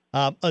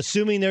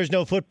 Assuming there's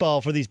no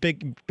football for these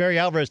big, Barry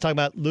Alvarez talking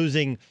about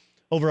losing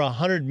over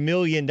 $100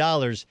 million,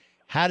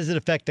 how does it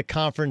affect the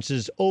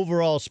conference's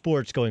overall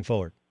sports going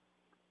forward?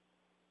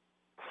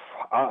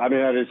 I mean,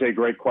 that is a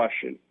great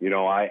question.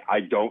 I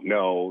don't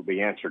know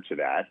the answer to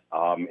that.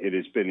 It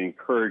has been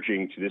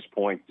encouraging to this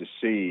point to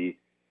see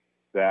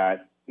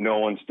that no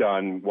one's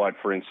done what,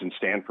 for instance,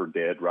 Stanford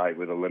did, right,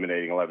 with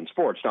eliminating 11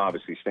 sports. Now,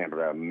 obviously, Stanford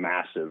had a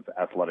massive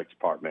athletic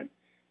department.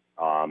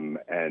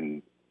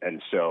 And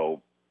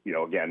so,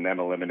 again, them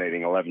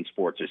eliminating 11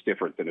 sports is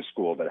different than a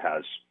school that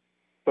has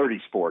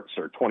 30 sports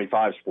or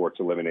 25 sports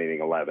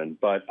eliminating 11.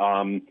 But,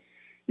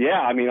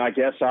 yeah, I mean, I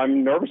guess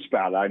I'm nervous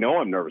about it. I know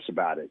I'm nervous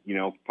about it.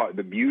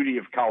 The beauty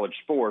of college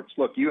sports.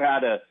 Look, you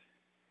had a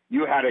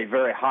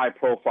very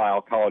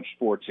high-profile college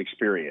sports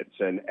experience,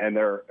 and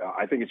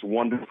I think it's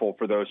wonderful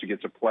for those who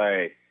get to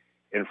play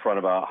in front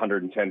of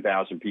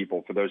 110,000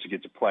 people, for those who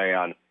get to play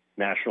on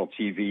national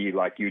TV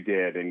like you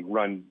did and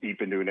run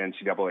deep into an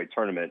NCAA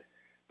tournament.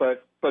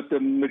 But the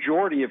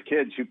majority of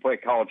kids who play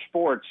college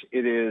sports,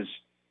 the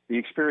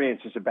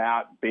experience is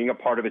about being a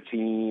part of a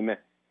team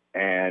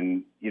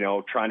and,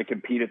 trying to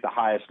compete at the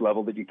highest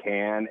level that you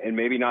can, and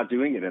maybe not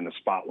doing it in the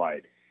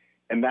spotlight.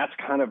 And that's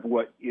kind of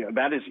what,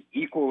 that is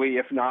equally,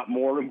 if not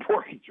more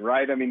important,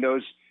 right? I mean,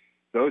 those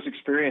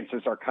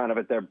experiences are kind of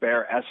at their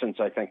bare essence,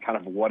 I think, kind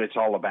of what it's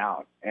all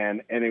about.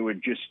 And it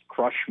would just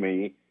crush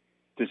me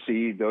to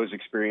see those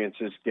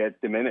experiences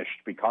get diminished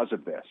because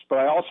of this. But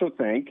I also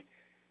think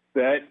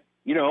that,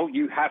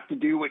 you have to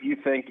do what you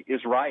think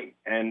is right.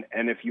 And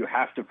if you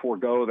have to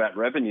forego that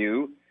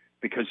revenue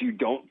because you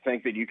don't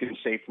think that you can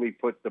safely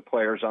put the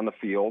players on the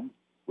field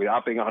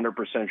without being 100%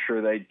 sure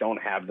they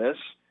don't have this,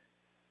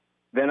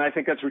 then I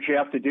think that's what you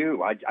have to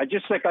do. I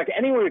just think, like,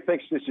 anyone who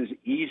thinks this is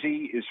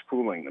easy is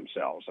fooling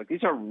themselves. Like,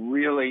 these are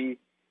really,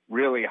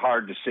 really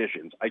hard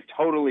decisions. I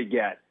totally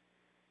get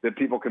that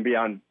people can be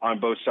on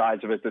both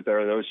sides of it, that there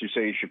are those who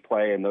say you should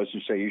play and those who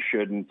say you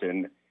shouldn't.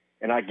 And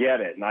I get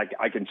it. And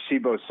I can see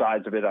both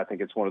sides of it. I think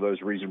it's one of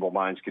those reasonable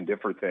minds can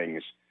differ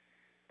things.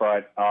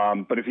 But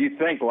if you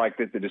think like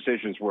that the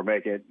decisions were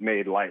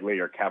made lightly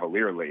or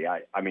cavalierly,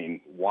 I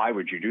mean, why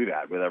would you do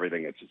that with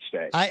everything that's at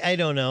stake? I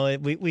don't know.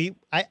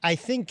 I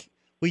think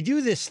we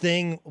do this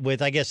thing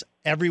with, I guess,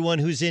 everyone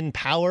who's in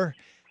power.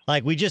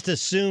 Like, we just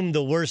assume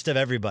the worst of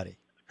everybody,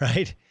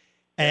 right?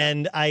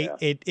 And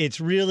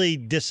it's really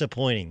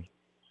disappointing.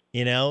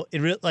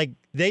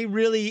 They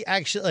really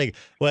actually,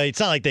 well, it's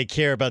not like they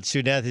care about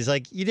student athletes.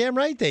 Like, you damn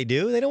right they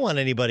do. They don't want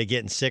anybody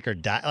getting sick or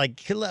die. Like,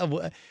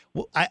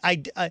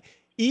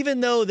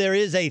 even though there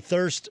is a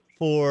thirst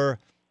for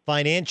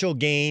financial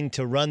gain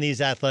to run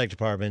these athletic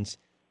departments,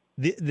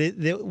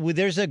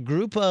 there's a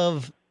group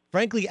of,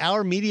 frankly,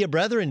 our media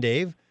brethren,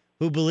 Dave,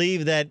 who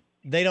believe that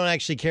they don't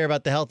actually care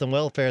about the health and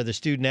welfare of the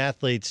student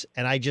athletes.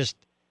 And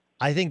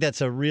I think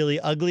that's a really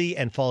ugly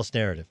and false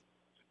narrative.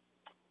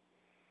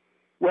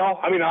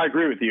 Well, I mean, I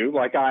agree with you.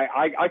 Like,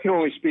 I can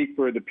only speak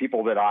for the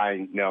people that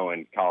I know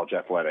in college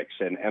athletics.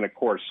 And of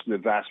course, the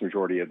vast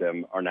majority of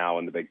them are now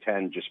in the Big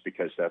Ten just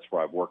because that's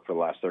where I've worked for the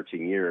last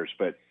 13 years.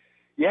 But,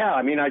 yeah,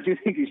 I mean, I do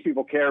think these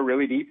people care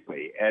really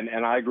deeply.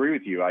 And I agree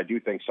with you. I do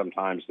think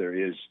sometimes there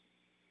is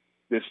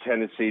this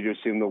tendency to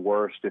assume the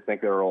worst, to think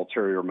there are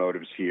ulterior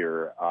motives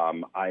here.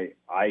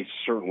 I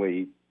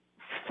certainly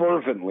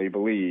fervently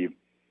believe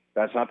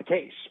that's not the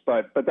case.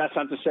 But that's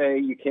not to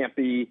say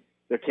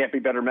there can't be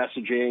better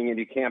messaging, and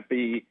you can't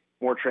be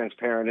more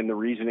transparent in the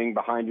reasoning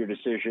behind your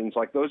decisions.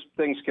 Like, those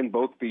things can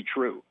both be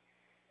true.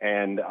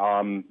 And,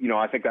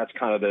 I think that's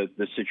kind of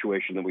the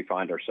situation that we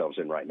find ourselves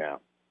in right now.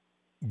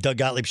 Doug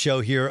Gottlieb Show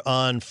here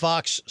on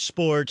Fox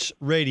Sports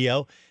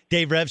Radio.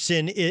 Dave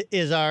Revson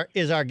is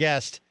our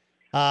guest.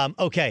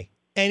 Okay,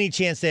 any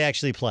chance they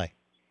actually play?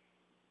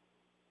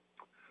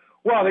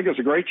 Well, I think there's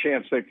a great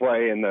chance they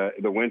play in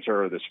the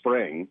winter or the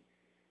spring.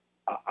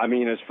 I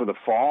mean, as for the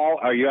fall,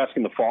 are you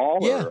asking the fall?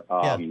 Yeah,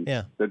 or,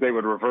 yeah. That they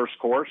would reverse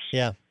course?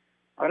 Yeah.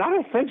 I mean, I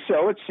don't think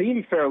so. It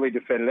seemed fairly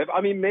definitive.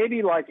 I mean,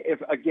 maybe like if,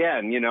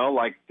 again,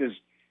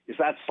 is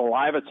that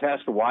saliva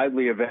test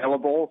widely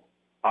available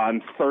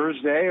on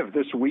Thursday of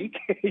this week?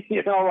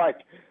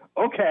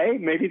 Okay,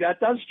 maybe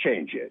that does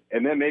change it.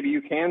 And then maybe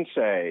you can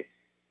say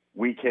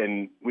we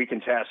can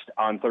test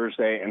on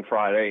Thursday and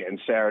Friday and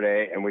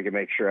Saturday, and we can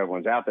make sure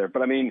everyone's out there.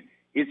 But I mean,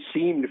 it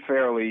seemed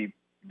fairly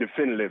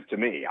definitive to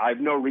me. I have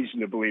no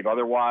reason to believe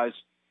otherwise,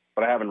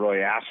 but I haven't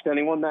really asked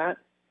anyone that.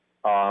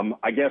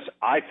 I guess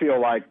I feel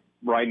like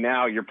right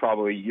now you're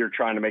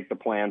trying to make the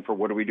plan for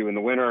what do we do in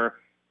the winter?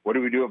 What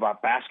do we do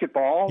about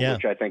basketball,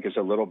 which I think is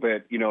a little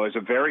bit, is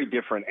a very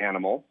different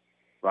animal,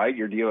 right?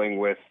 You're dealing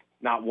with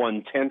not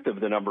 1/10 of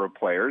the number of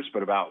players,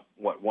 but about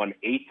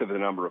 1/8 of the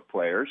number of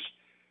players.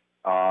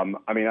 I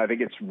mean, I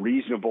think it's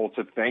reasonable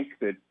to think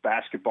that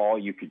basketball,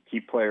 you could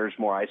keep players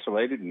more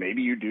isolated.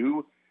 Maybe you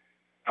do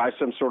try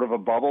some sort of a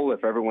bubble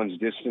if everyone's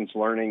distance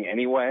learning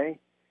anyway.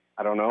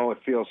 I don't know.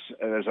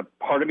 There's a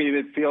part of me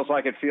that feels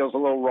like it feels a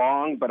little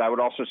wrong, but I would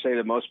also say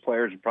that most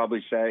players would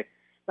probably say,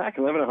 I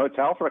can live in a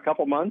hotel for a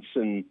couple months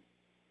and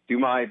do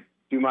my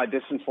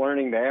distance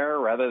learning there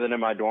rather than in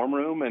my dorm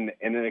room. And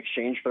in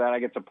exchange for that, I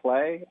get to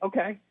play.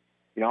 Okay.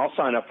 I'll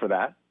sign up for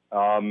that.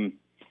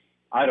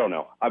 I don't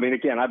know. I mean,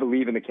 again, I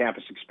believe in the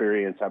campus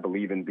experience. I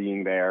believe in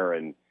being there.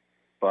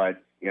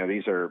 But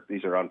these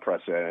are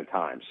unprecedented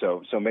times.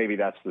 So maybe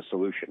that's the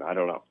solution. I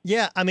don't know.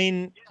 Yeah. I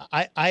mean,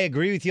 I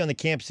agree with you on the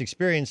campus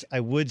experience. I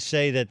would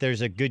say that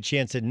there's a good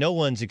chance that no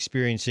one's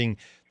experiencing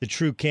the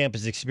true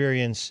campus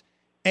experience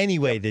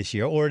anyway this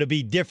year, or to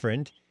be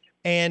different.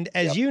 And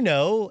as you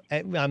know,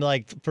 I'm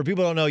like, for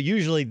people who don't know,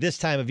 usually this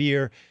time of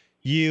year,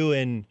 you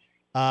and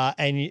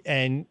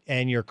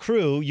your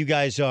crew, you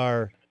guys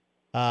are,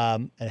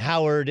 and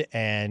Howard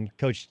and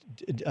Coach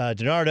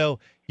DiNardo,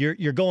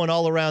 you're going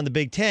all around the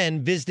Big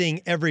Ten,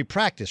 visiting every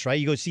practice, right?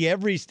 You go see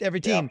every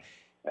team.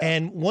 Yeah.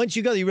 And once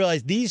you go, you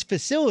realize these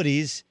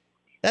facilities,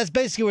 that's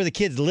basically where the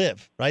kids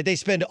live, right? They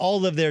spend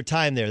all of their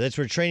time there. That's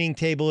where training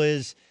table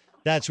is.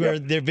 That's where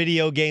their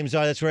video games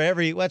are. That's where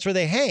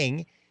they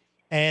hang,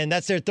 and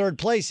that's their third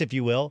place, if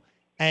you will.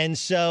 And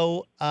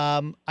so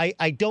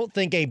I don't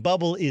think a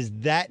bubble is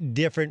that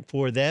different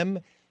for them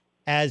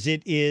as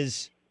it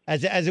is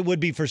as it would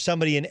be for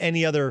somebody in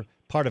any other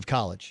part of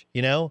college.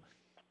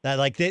 That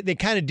like they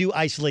kind of do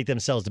isolate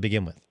themselves to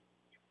begin with.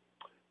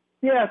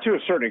 Yeah, to a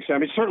certain extent. I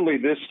mean, certainly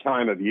this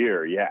time of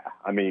year, yeah.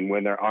 I mean,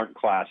 when there aren't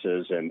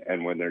classes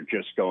and when they're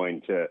just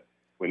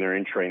when they're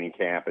in training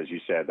camp, as you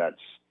said, that's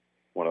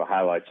one of the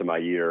highlights of my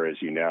year, as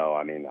you know.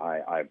 I mean,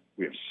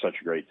 we have such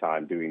a great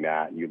time doing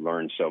that, and you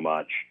learn so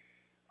much.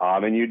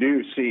 And you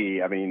do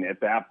see, I mean,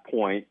 at that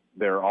point,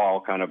 they're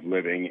all kind of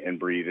living and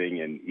breathing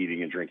and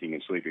eating and drinking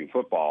and sleeping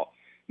football.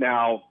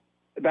 Now,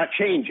 that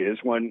changes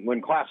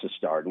when classes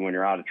start and when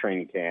you're out of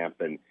training camp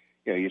and,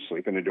 you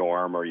sleep in a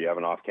dorm or you have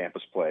an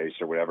off-campus place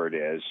or whatever it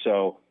is.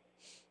 So,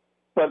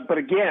 but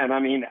again, I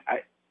mean,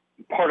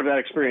 part of that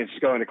experience is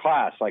going to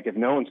class. Like if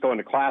no one's going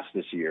to class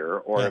this year,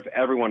 or if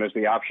everyone has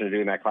the option of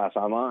doing that class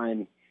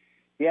online,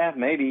 yeah,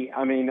 maybe.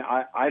 I mean,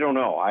 I don't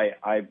know.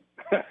 I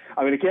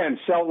mean, again,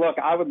 look,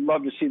 I would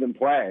love to see them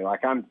play.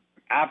 Like I'm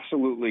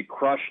absolutely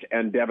crushed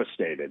and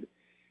devastated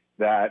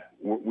that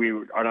we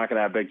are not going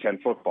to have Big Ten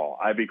football.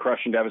 I'd be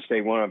crushed and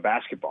devastated when I'm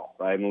basketball.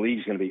 Right? And the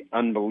league's going to be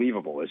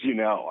unbelievable, as you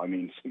know. I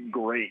mean, some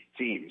great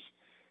teams.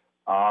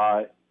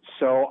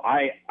 So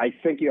I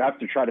think you have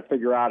to try to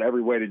figure out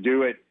every way to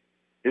do it.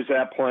 Is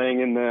that playing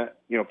in the,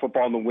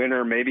 football in the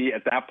winter? Maybe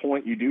at that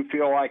point you do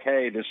feel like,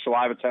 hey, this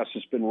saliva test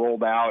has been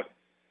rolled out.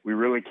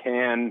 We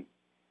can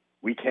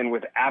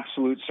with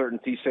absolute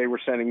certainty say we're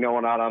sending no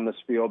one out on this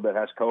field that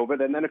has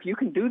COVID. And then if you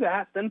can do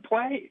that, then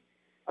play.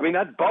 I mean,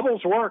 that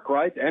bubbles work,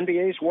 right? The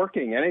NBA's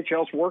working,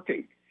 NHL's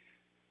working.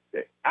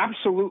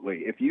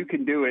 Absolutely. If you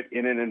can do it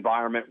in an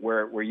environment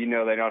where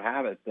they don't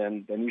have it,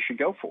 then you should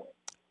go for it.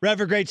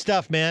 Rever, great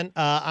stuff, man.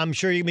 I'm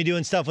sure you can be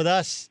doing stuff with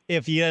us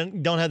if you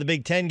don't have the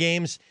Big Ten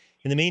games.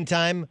 In the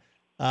meantime,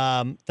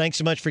 thanks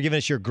so much for giving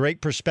us your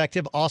great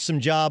perspective. Awesome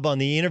job on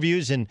the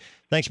interviews, and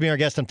thanks for being our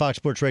guest on Fox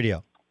Sports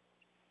Radio.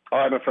 All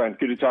right, my friend.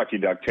 Good to talk to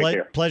you, Doug. Take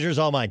care. Pleasure's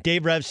all mine.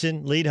 Dave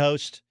Revson, lead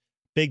host,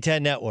 Big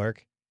Ten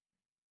Network.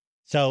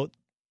 So,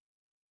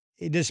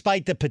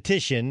 despite the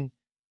petition,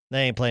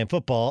 they ain't playing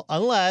football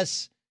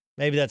unless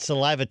maybe that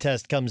saliva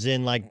test comes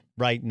in like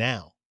right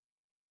now.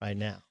 Right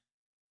now.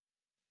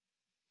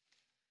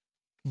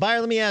 Beyer,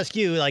 let me ask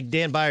you, like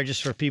Dan Beyer,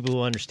 just for people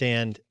who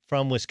understand,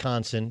 from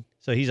Wisconsin.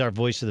 So he's our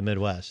voice of the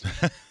Midwest.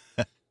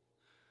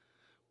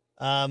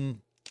 How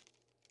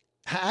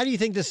do you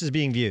think this is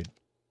being viewed?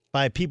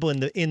 by people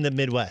in the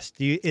Midwest?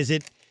 Do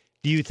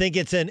you think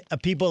it's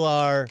people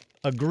are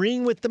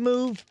agreeing with the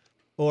move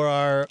or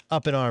are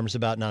up in arms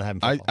about not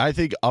having football? I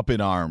think up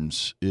in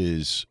arms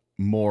is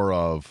more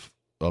of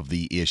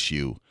the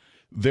issue.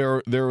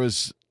 There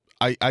was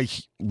I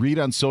read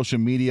on social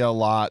media a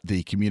lot.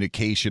 The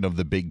communication of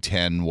the Big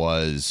Ten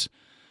was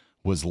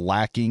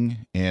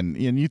lacking, and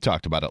you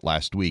talked about it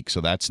last week, so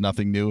that's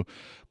nothing new.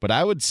 But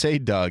I would say,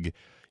 Doug,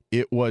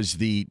 it was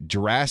the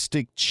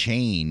drastic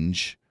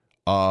change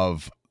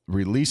of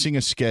releasing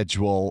a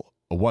schedule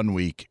one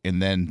week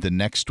and then the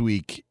next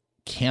week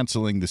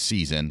canceling the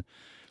season.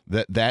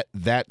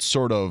 That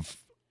sort of,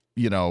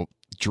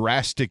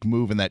 drastic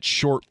move in that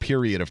short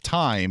period of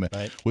time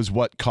was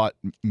what caught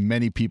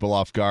many people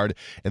off guard.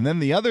 And then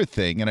the other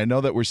thing, and I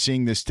know that we're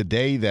seeing this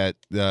today, that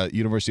the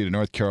University of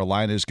North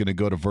Carolina is going to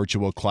go to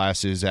virtual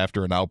classes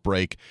after an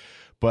outbreak,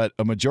 but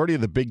a majority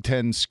of the Big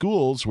Ten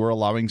schools were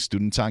allowing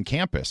students on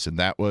campus, and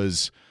that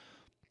was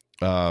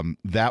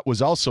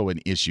also an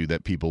issue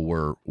that people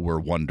were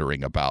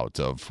wondering about.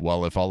 If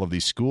all of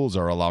these schools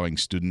are allowing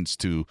students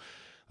to,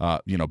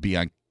 be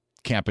on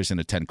campus and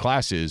attend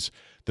classes,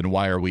 then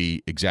why are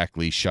we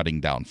exactly shutting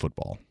down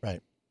football?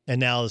 Right. And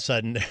now all of a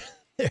sudden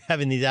they're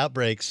having these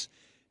outbreaks,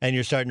 and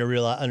you're starting to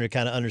realize,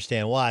 kind of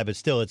understand why. But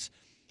still, it's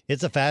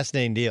a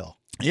fascinating deal.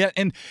 Yeah,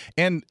 and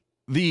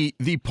the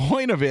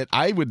point of it,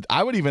 I would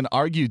even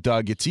argue,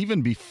 Doug, it's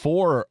even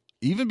before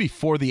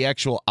the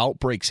actual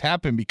outbreaks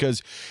happen,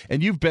 because,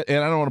 and you've been,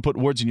 and I don't want to put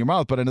words in your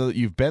mouth, but I know that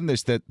you've been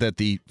this, that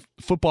the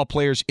football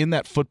players in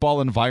that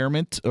football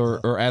environment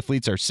or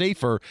athletes are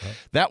safer.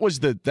 That was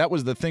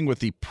the thing with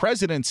the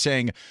president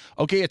saying,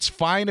 okay, it's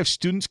fine if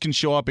students can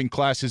show up in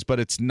classes, but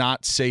it's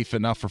not safe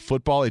enough for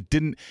football. It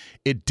didn't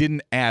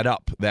add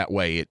up that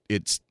way.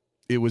 It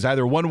was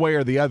either one way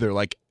or the other.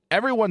 Like,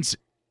 everyone's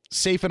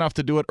safe enough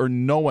to do it or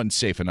no one's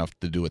safe enough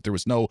to do it. There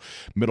was no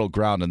middle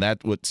ground, and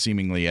that what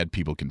seemingly had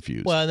people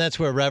confused. Well, and that's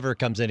where Rever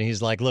comes in.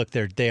 He's like, look,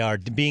 they are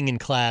being in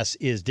class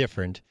is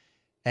different,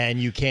 and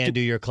you can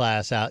do your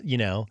class out,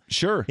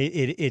 Sure.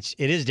 It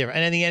is different.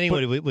 And I think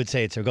anybody would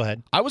say it, so go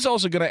ahead. I was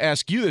also going to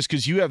ask you this,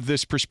 because you have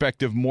this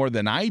perspective more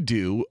than I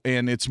do,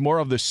 and it's more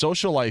of the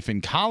social life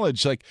in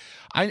college. Like,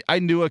 I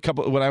knew a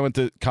couple, when I went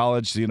to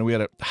college, we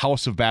had a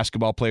house of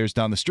basketball players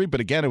down the street, but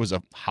again, it was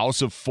a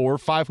house of 4 or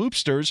 5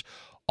 hoopsters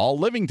all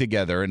living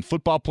together. And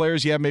football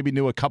players, maybe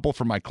knew a couple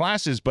from my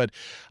classes, but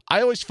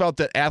I always felt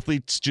that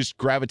athletes just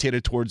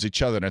gravitated towards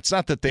each other. And it's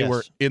not that they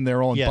were in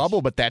their own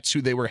bubble, but that's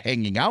who they were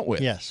hanging out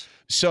with. Yes.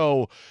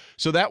 So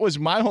that was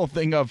my whole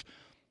thing of,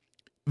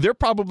 they're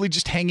probably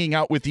just hanging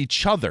out with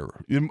each other.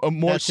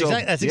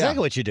 That's exactly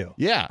what you do.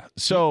 Yeah.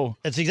 So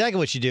that's exactly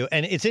what you do.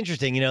 And it's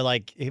interesting,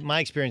 like my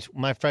experience,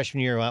 my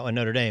freshman year at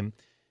Notre Dame,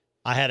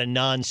 I had a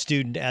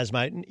non-student as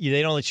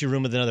they don't let you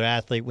room with another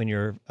athlete when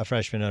you're a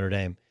freshman at Notre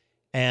Dame.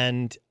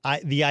 And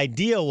the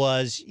idea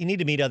was you need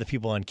to meet other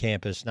people on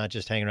campus, not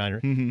just hang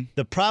around. Mm-hmm.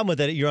 The problem with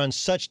it, you're on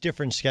such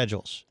different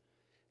schedules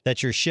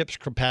that your ship's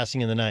passing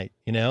in the night,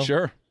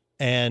 Sure.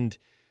 And,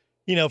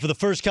 for the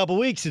first couple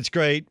weeks, it's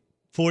great.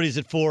 40s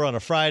at 4 on a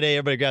Friday.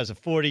 Everybody grabs a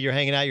 40. You're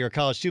hanging out. You're a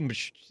college student.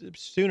 But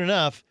soon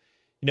enough,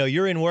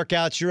 you're in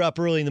workouts. You're up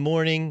early in the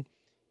morning.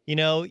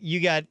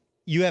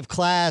 You have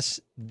class.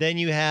 Then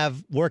you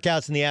have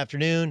workouts in the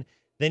afternoon.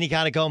 Then you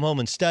kind of come home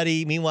and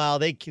study. Meanwhile,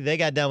 they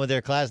got done with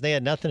their class. They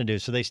had nothing to do.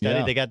 So they studied.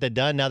 Yeah. They got that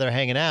done. Now they're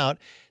hanging out.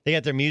 They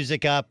got their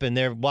music up and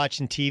they're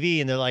watching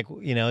TV. And they're like,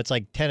 it's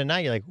like 10 at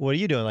night. You're like, what are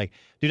you doing? Like,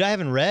 dude, I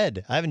haven't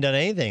read. I haven't done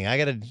anything.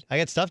 I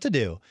got stuff to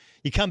do.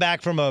 You come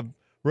back from a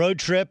road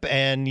trip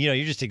and,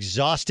 you're just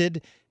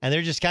exhausted and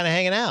they're just kind of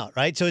hanging out,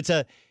 right? So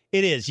it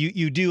is.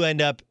 You do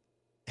end up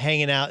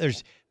hanging out.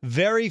 There's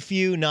very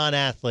few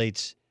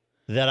non-athletes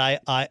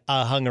that I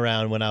hung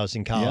around when I was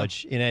in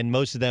college, and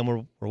most of them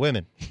were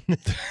women.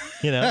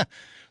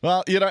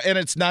 Well, and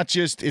it's not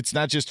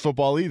just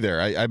football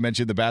either. I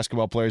mentioned the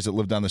basketball players that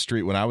lived on the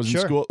street when I was in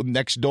school.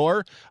 Next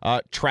door,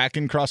 track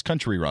and cross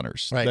country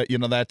runners. Right.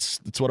 That's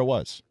what it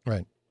was.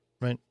 Right.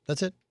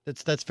 That's it.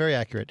 That's very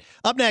accurate.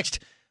 Up next,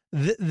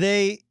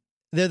 they're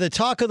the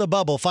talk of the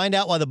bubble. Find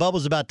out why the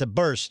bubble's about to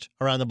burst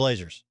around the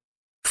Blazers.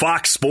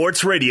 Fox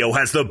Sports Radio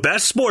has the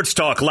best sports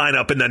talk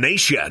lineup in the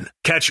nation.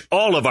 Catch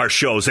all of our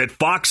shows at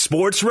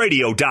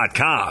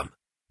foxsportsradio.com.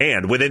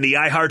 And within the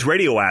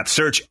iHeartRadio app,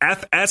 search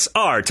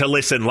FSR to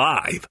listen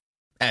live.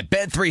 At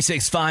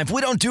Bet365, we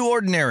don't do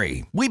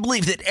ordinary. We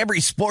believe that every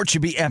sport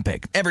should be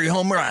epic. Every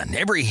home run,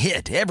 every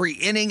hit, every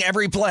inning,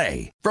 every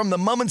play. From the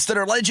moments that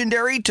are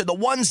legendary to the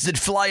ones that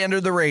fly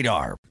under the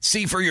radar.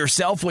 See for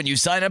yourself when you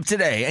sign up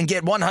today and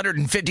get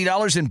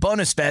 $150 in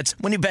bonus bets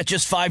when you bet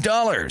just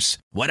 $5.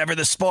 Whatever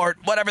the sport,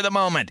 whatever the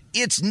moment,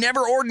 it's never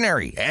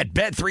ordinary at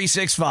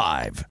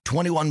Bet365.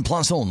 21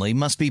 plus only.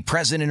 Must be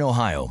present in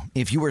Ohio.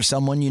 If you or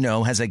someone you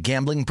know has a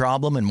gambling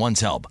problem and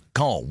wants help,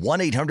 call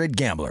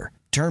 1-800-GAMBLER.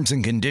 Terms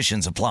and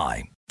conditions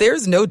apply.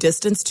 There's no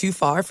distance too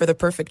far for the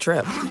perfect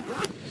trip.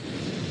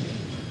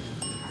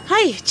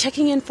 Hi,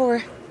 checking in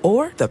for...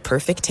 Or the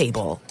perfect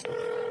table.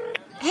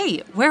 Hey,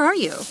 where are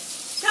you?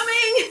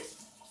 Coming!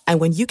 And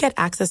when you get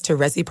access to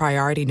Resi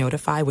Priority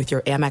Notify with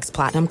your Amex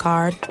Platinum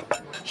card...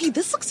 Hey,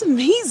 this looks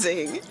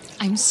amazing.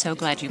 I'm so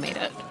glad you made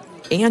it.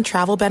 And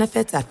travel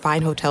benefits at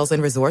fine hotels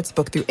and resorts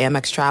booked through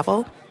Amex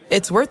Travel,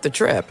 it's worth the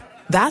trip.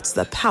 That's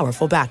the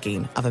powerful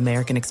backing of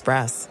American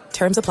Express.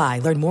 Terms apply.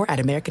 Learn more at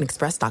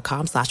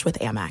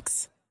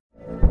americanexpress.com/withAmex.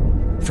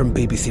 From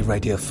BBC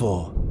Radio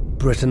 4,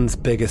 Britain's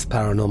biggest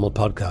paranormal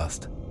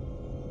podcast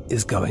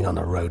is going on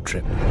a road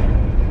trip.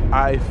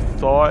 I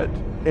thought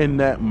in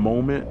that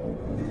moment,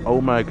 oh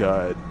my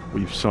God,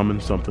 we've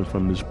summoned something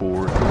from this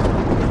board.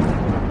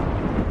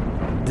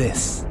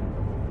 This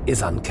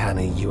is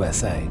Uncanny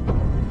USA.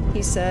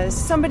 He says,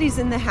 somebody's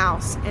in the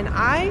house, and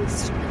I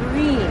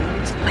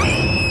screamed.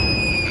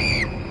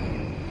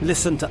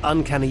 Listen to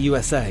Uncanny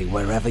USA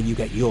wherever you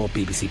get your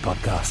BBC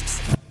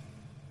podcasts,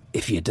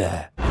 if you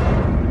dare.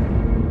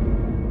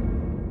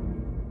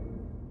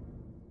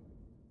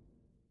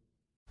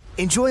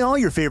 Enjoy all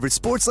your favorite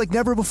sports like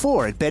never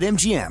before at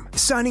BetMGM.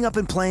 Signing up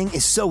and playing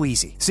is so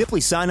easy. Simply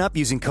sign up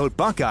using code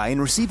Buckeye and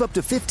receive up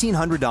to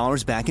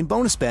 $1,500 back in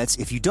bonus bets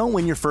if you don't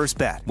win your first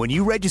bet. When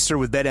you register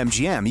with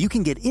BetMGM, you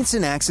can get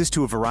instant access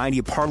to a variety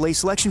of parlay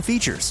selection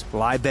features,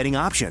 live betting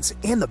options,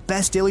 and the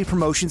best daily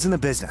promotions in the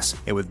business.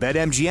 And with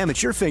BetMGM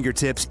at your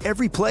fingertips,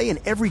 every play and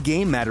every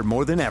game matter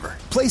more than ever.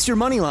 Place your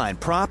moneyline,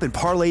 prop, and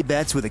parlay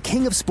bets with the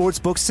king of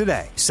sportsbooks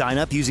today. Sign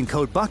up using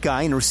code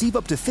Buckeye and receive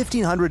up to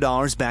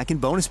 $1,500 back in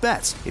bonus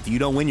bets if you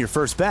don't win your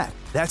first bet.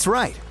 That's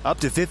right, up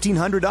to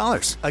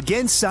 $1,500.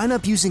 Again, sign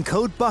up using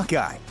code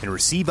Buckeye and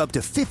receive up to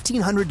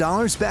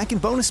 $1,500 back in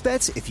bonus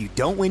bets if you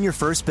don't win your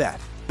first bet.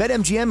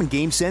 BetMGM and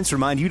GameSense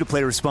remind you to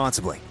play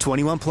responsibly.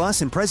 21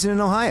 plus and present in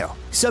Ohio.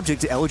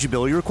 Subject to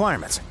eligibility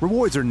requirements.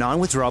 Rewards are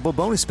non-withdrawable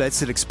bonus bets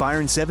that expire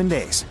in 7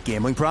 days.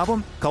 Gambling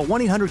problem? Call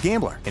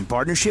 1-800-GAMBLER in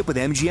partnership with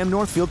MGM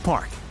Northfield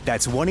Park.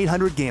 That's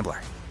 1-800-GAMBLER.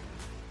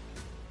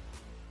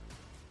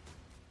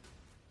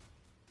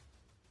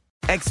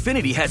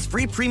 Xfinity has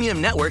free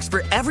premium networks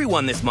for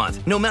everyone this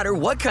month, no matter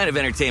what kind of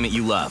entertainment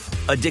you love.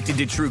 Addicted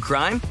to true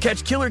crime?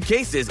 Catch killer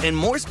cases and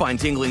more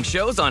spine-tingling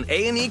shows on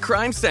A&E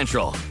Crime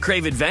Central.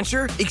 Crave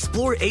adventure?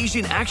 Explore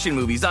Asian action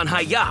movies on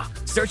Hi-Ya.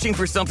 Searching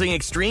for something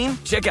extreme?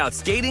 Check out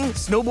skating,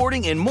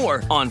 snowboarding, and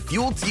more on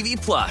Fuel TV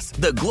Plus,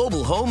 the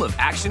global home of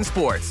action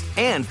sports.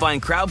 And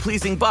find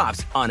crowd-pleasing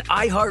bops on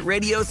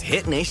iHeartRadio's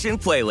Hit Nation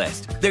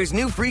playlist. There's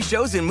new free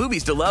shows and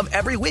movies to love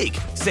every week.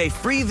 Say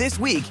free this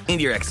week in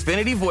your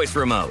Xfinity voice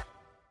remote.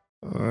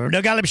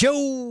 Doug Gottlieb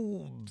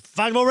Show,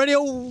 Fox Sports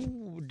Radio.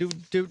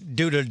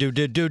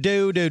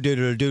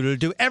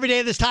 Every day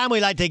at this time, we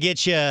like to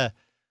get you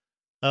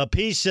a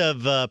piece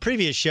of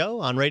previous show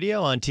on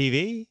radio, on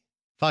TV,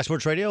 Fox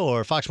Sports Radio,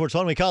 or Fox Sports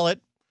 1, we call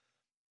it.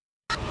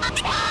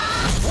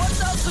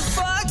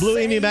 Blue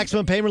Emu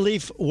Maximum Pain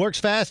Relief works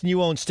fast and you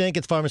won't stink.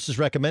 It's pharmacist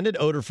recommended.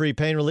 Odor-free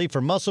pain relief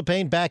for muscle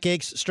pain,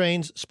 backaches,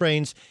 strains,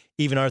 sprains,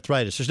 even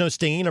arthritis. There's no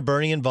stinging or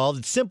burning involved.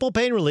 It's simple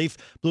pain relief.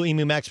 Blue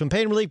Emu Maximum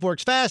Pain Relief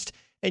works fast.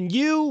 And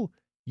you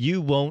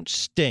won't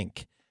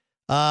stink.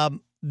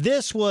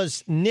 This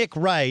was Nick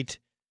Wright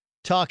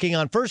talking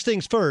on First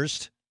Things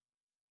First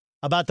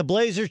about the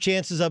Blazers'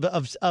 chances of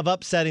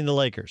upsetting the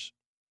Lakers.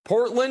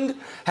 Portland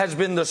has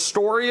been the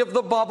story of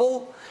the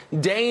bubble.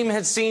 Dame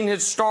has seen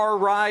his star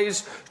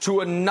rise to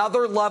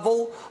another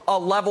level, a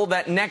level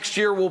that next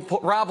year will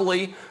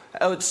probably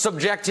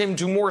subject him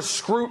to more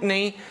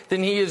scrutiny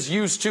than he is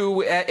used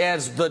to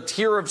as the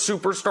tier of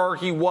superstar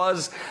he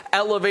was,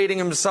 elevating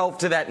himself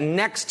to that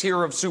next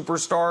tier of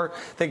superstar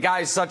that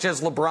guys such as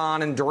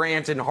LeBron and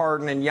Durant and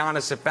Harden and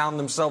Giannis have found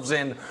themselves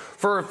in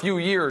for a few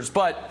years.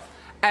 But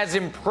as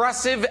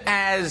impressive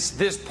as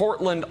this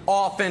Portland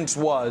offense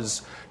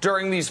was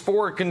during these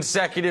 4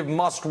 consecutive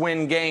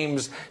must-win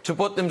games to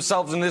put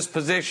themselves in this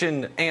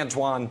position,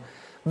 Antoine,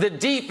 the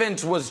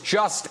defense was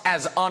just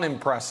as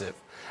unimpressive.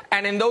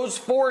 And in those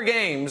 4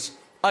 games,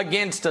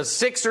 against a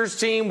Sixers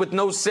team with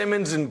no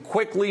Simmons and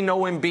quickly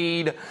no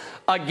Embiid,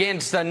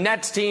 against a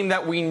Nets team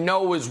that we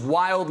know is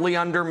wildly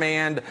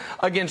undermanned,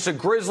 against the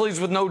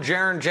Grizzlies with no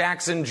Jaren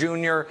Jackson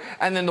Jr.,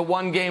 and then the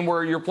one game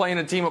where you're playing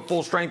a team at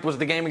full strength was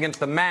the game against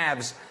the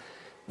Mavs.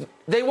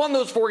 They won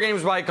those 4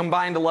 games by a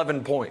combined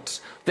 11 points.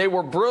 They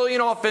were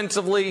brilliant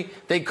offensively.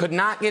 They could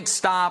not get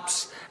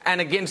stops. And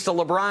against a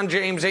LeBron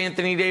James,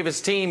 Anthony Davis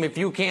team, if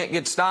you can't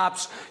get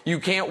stops, you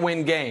can't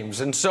win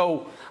games. And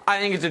so I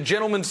think it's a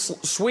gentleman's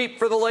sweep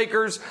for the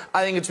Lakers.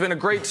 I think it's been a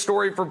great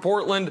story for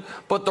Portland,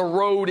 but the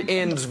road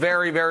ends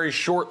very, very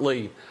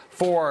shortly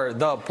for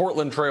the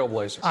Portland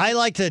Trailblazers. I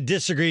like to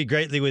disagree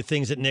greatly with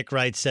things that Nick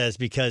Wright says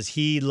because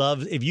he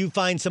loves, if you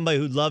find somebody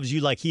who loves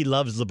you like he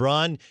loves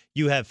LeBron,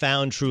 you have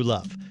found true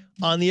love.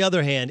 On the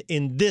other hand,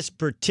 in this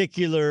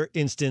particular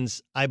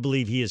instance, I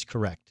believe he is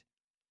correct.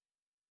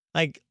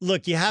 Like,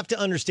 look, you have to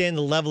understand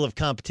the level of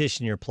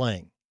competition you're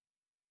playing.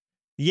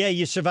 Yeah,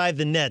 you survived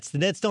the Nets. The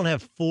Nets don't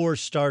have 4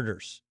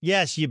 starters.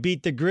 Yes, you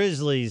beat the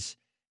Grizzlies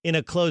in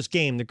a close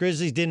game. The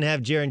Grizzlies didn't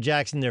have Jaren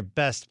Jackson, their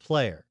best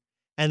player.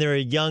 And they're a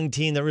young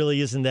team that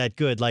really isn't that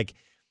good. Like,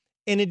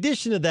 in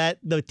addition to that,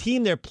 the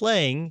team they're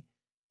playing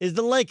is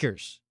the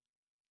Lakers,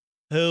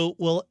 who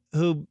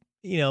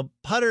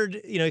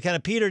puttered, kind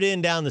of petered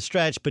in down the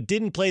stretch, but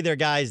didn't play their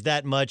guys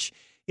that much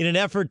in an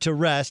effort to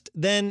rest.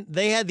 Then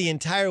they had the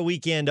entire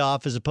weekend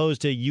off as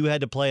opposed to you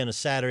had to play on a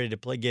Saturday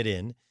to get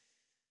in.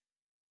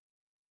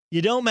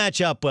 You don't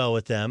match up well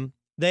with them.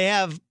 They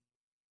have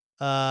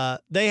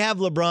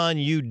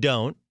LeBron, you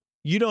don't.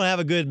 You don't have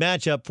a good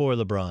matchup for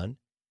LeBron.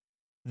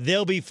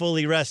 They'll be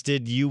fully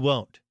rested, you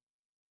won't.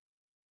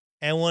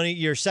 And one of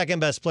your second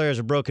best players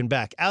are broken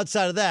back.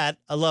 Outside of that,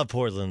 I love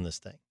Portland in this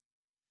thing.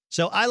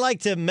 So I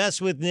like to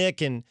mess with Nick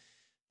and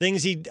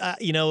things he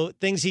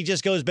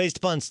just goes based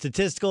upon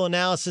statistical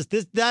analysis.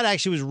 That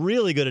actually was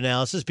really good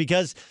analysis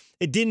because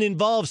it didn't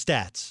involve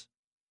stats.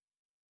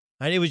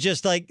 Right? It was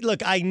just like,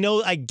 look, I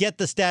get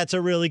the stats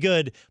are really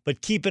good,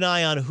 but keep an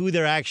eye on who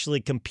they're actually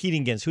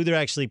competing against, who they're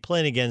actually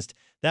playing against.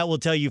 That will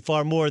tell you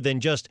far more than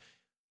just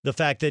the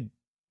fact that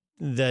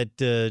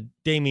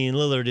Damian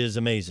Lillard is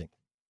amazing.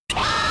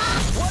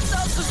 What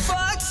does the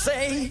fuck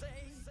say?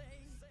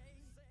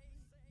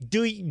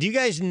 Do you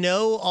guys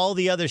know all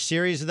the other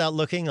series without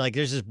looking? Like,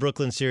 there's this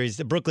Brooklyn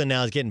series. Brooklyn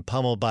now is getting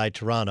pummeled by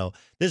Toronto.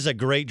 This is a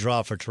great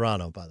draw for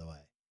Toronto, by the way.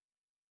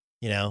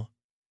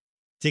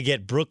 To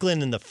get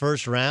Brooklyn in the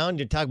first round,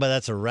 you're talking about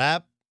that's a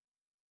wrap.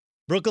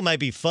 Brooklyn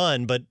might be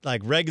fun, but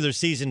like regular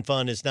season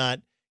fun is not,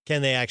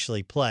 can they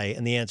actually play?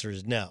 And the answer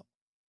is no.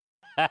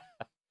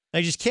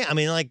 I just can't. I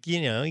mean,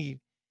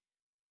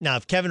 now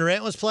if Kevin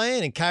Durant was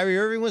playing and Kyrie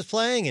Irving was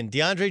playing and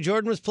DeAndre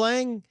Jordan was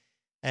playing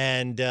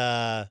and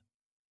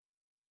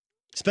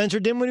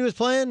Spencer Dinwiddie was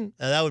playing,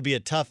 that would be a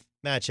tough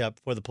matchup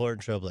for the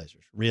Portland Trail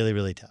Blazers. Really,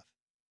 really tough.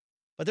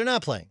 But they're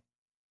not playing.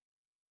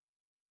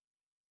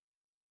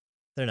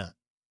 They're not.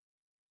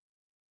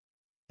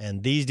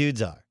 And these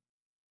dudes are.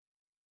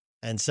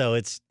 And so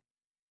it's...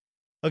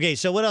 Okay,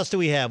 so what else do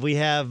we have? We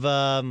have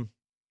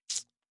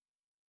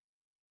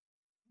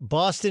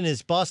Boston,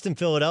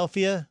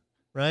 Philadelphia,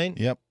 right?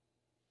 Yep.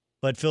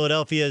 But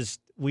Philadelphia's,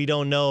 we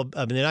don't know.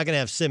 I mean, they're not going to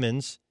have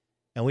Simmons,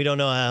 and we don't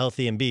know how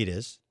healthy Embiid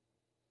is.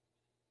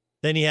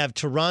 Then you have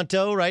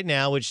Toronto right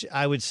now, which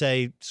I would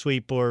say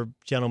sweep or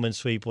gentleman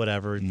sweep,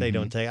 whatever. If they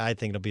don't take, I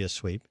think it'll be a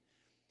sweep.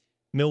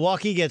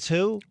 Milwaukee gets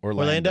who?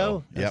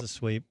 Orlando? That's a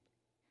sweep,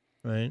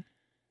 right?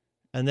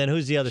 And then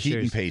who's the other Heat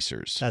series? and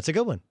Pacers. That's a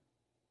good one.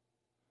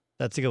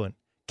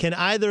 Can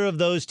either of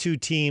those two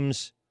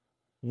teams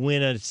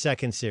win a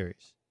second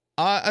series?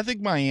 I think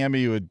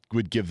Miami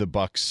would give the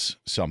Bucks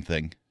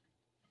something.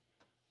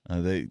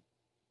 They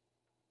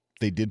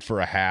did for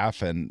a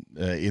half and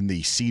in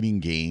the seeding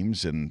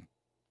games, and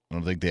I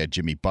don't think they had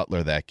Jimmy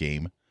Butler that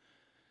game.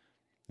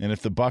 And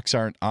if the Bucks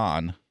aren't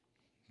on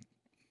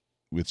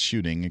with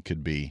shooting, it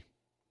could be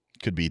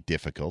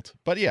difficult.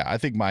 But yeah, I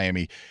think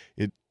Miami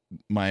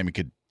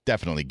could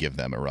definitely give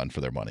them a run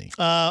for their money.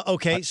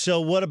 Okay,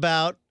 so what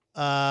about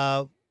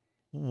the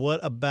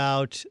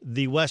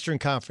Western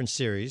Conference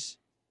Series?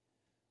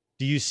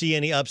 Do you see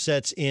any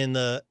upsets in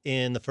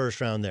the first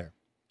round there?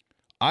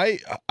 I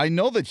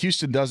know that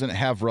Houston doesn't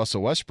have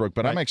Russell Westbrook,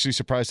 but right. I'm actually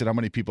surprised at how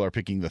many people are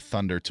picking the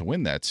Thunder to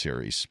win that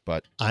series.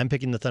 But I'm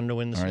picking the Thunder to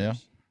win the series. Are you?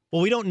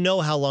 Well, we don't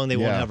know how long they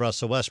won't have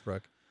Russell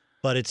Westbrook,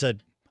 but it's a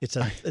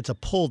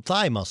pulled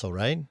thigh muscle,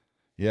 right?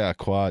 Yeah,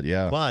 quad,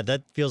 yeah. Quad,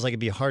 that feels like it'd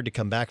be hard to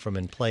come back from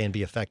and play and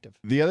be effective.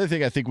 The other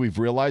thing I think we've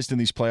realized in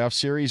these playoff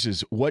series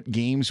is what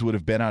games would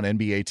have been on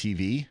NBA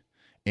TV,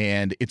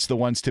 and it's the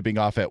ones tipping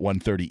off at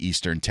 1:30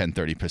 Eastern,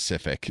 10:30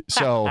 Pacific.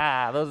 So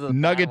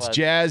Nuggets,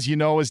 Jazz,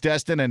 is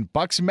destined, and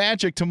Bucks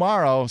Magic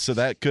tomorrow. So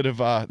that could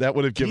have that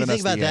would have given us the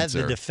answer. Think about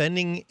that: the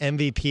defending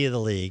MVP of the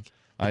league,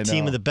 the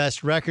team with the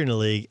best record in the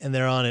league, and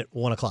they're on at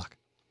 1:00.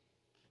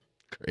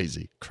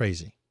 Crazy.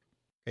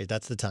 Okay,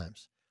 that's the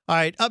times. All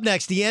right, up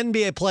next, the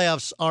NBA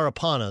playoffs are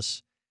upon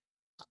us.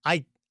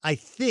 I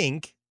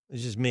think,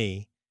 this is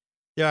me,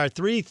 there are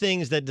three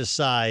things that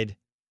decide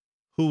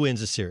who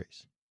wins a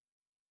series.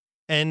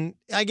 And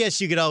I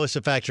guess you could always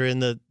factor in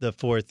the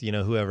fourth,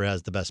 whoever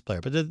has the best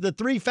player. But the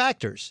three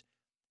factors.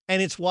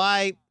 And it's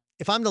why,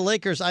 if I'm the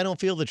Lakers, I don't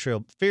fear the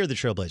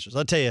Trailblazers.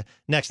 I'll tell you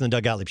next in the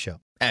Doug Gottlieb Show.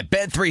 At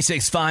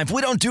Bet365,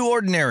 we don't do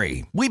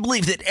ordinary. We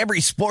believe that every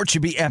sport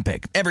should be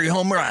epic. Every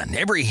home run,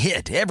 every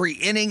hit, every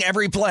inning,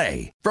 every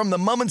play. From the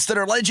moments that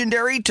are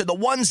legendary to the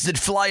ones that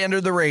fly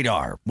under the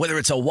radar. Whether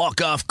it's a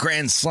walk-off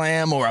grand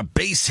slam or a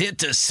base hit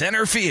to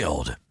center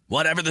field.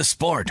 Whatever the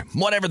sport,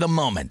 whatever the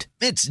moment.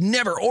 It's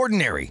never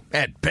ordinary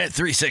at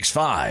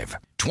Bet365.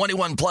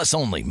 21 plus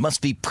only. Must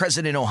be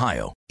present in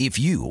Ohio. If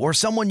you or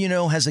someone you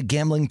know has a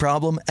gambling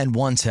problem and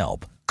wants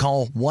help,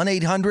 call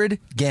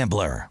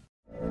 1-800-GAMBLER.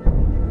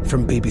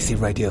 From BBC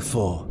Radio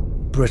 4,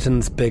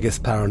 Britain's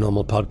biggest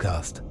paranormal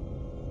podcast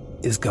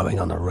is going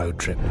on a road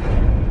trip.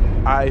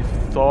 I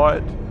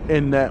thought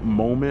in that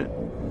moment,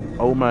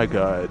 oh my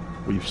God,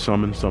 we've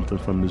summoned something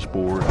from this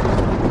board.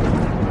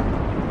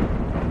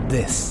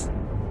 This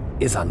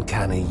is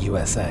Uncanny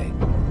USA.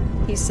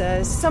 He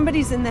says,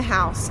 somebody's in the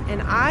house,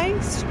 and I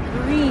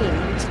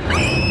screamed.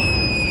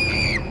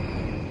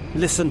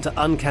 Listen to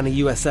Uncanny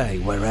USA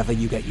wherever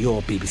you get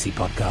your BBC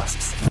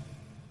podcasts,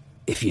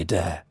 if you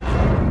dare.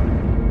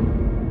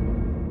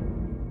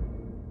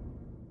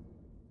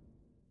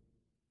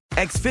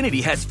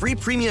 Xfinity has free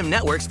premium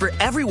networks for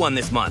everyone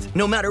this month,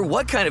 no matter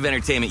what kind of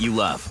entertainment you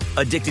love.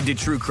 Addicted to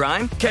true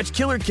crime? Catch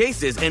killer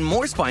cases and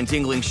more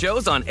spine-tingling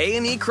shows on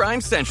A&E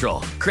Crime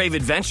Central. Crave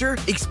adventure?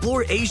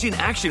 Explore Asian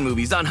action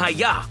movies on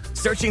Hi-Ya.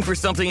 Searching for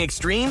something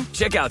extreme?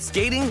 Check out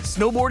skating,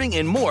 snowboarding,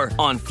 and more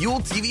on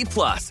Fuel TV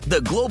Plus, the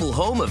global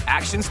home of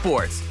action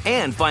sports.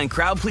 And find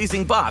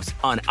crowd-pleasing bops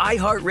on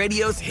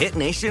iHeartRadio's Hit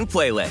Nation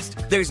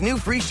playlist. There's new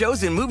free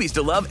shows and movies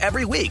to love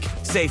every week.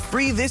 Say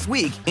free this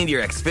week in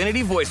your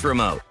Xfinity voice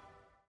remote.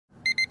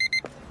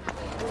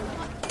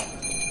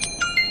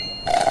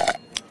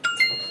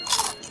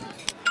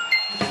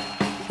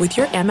 With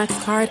your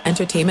Amex card,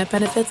 entertainment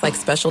benefits like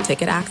special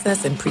ticket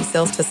access and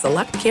pre-sales to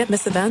select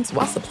can't-miss events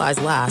while supplies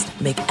last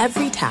make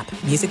every tap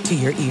music to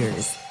your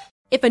ears.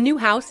 If a new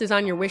house is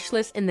on your wish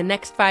list in the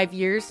next 5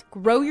 years,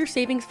 grow your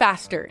savings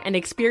faster and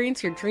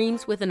experience your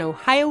dreams with an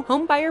Ohio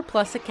Homebuyer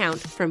Plus account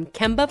from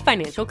Kemba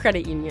Financial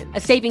Credit Union. A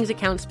savings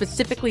account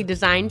specifically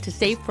designed to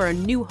save for a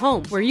new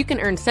home where you can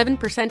earn 7%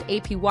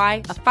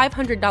 APY,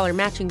 a $500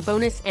 matching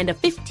bonus, and a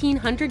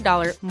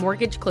 $1,500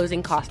 mortgage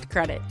closing cost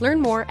credit. Learn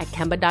more at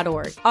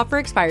Kemba.org. Offer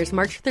expires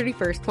March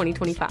 31st,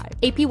 2025.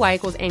 APY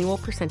equals annual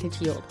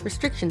percentage yield.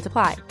 Restrictions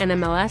apply.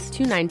 NMLS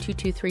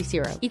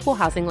 292230. Equal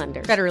housing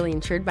lender. Federally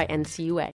insured by NCUA.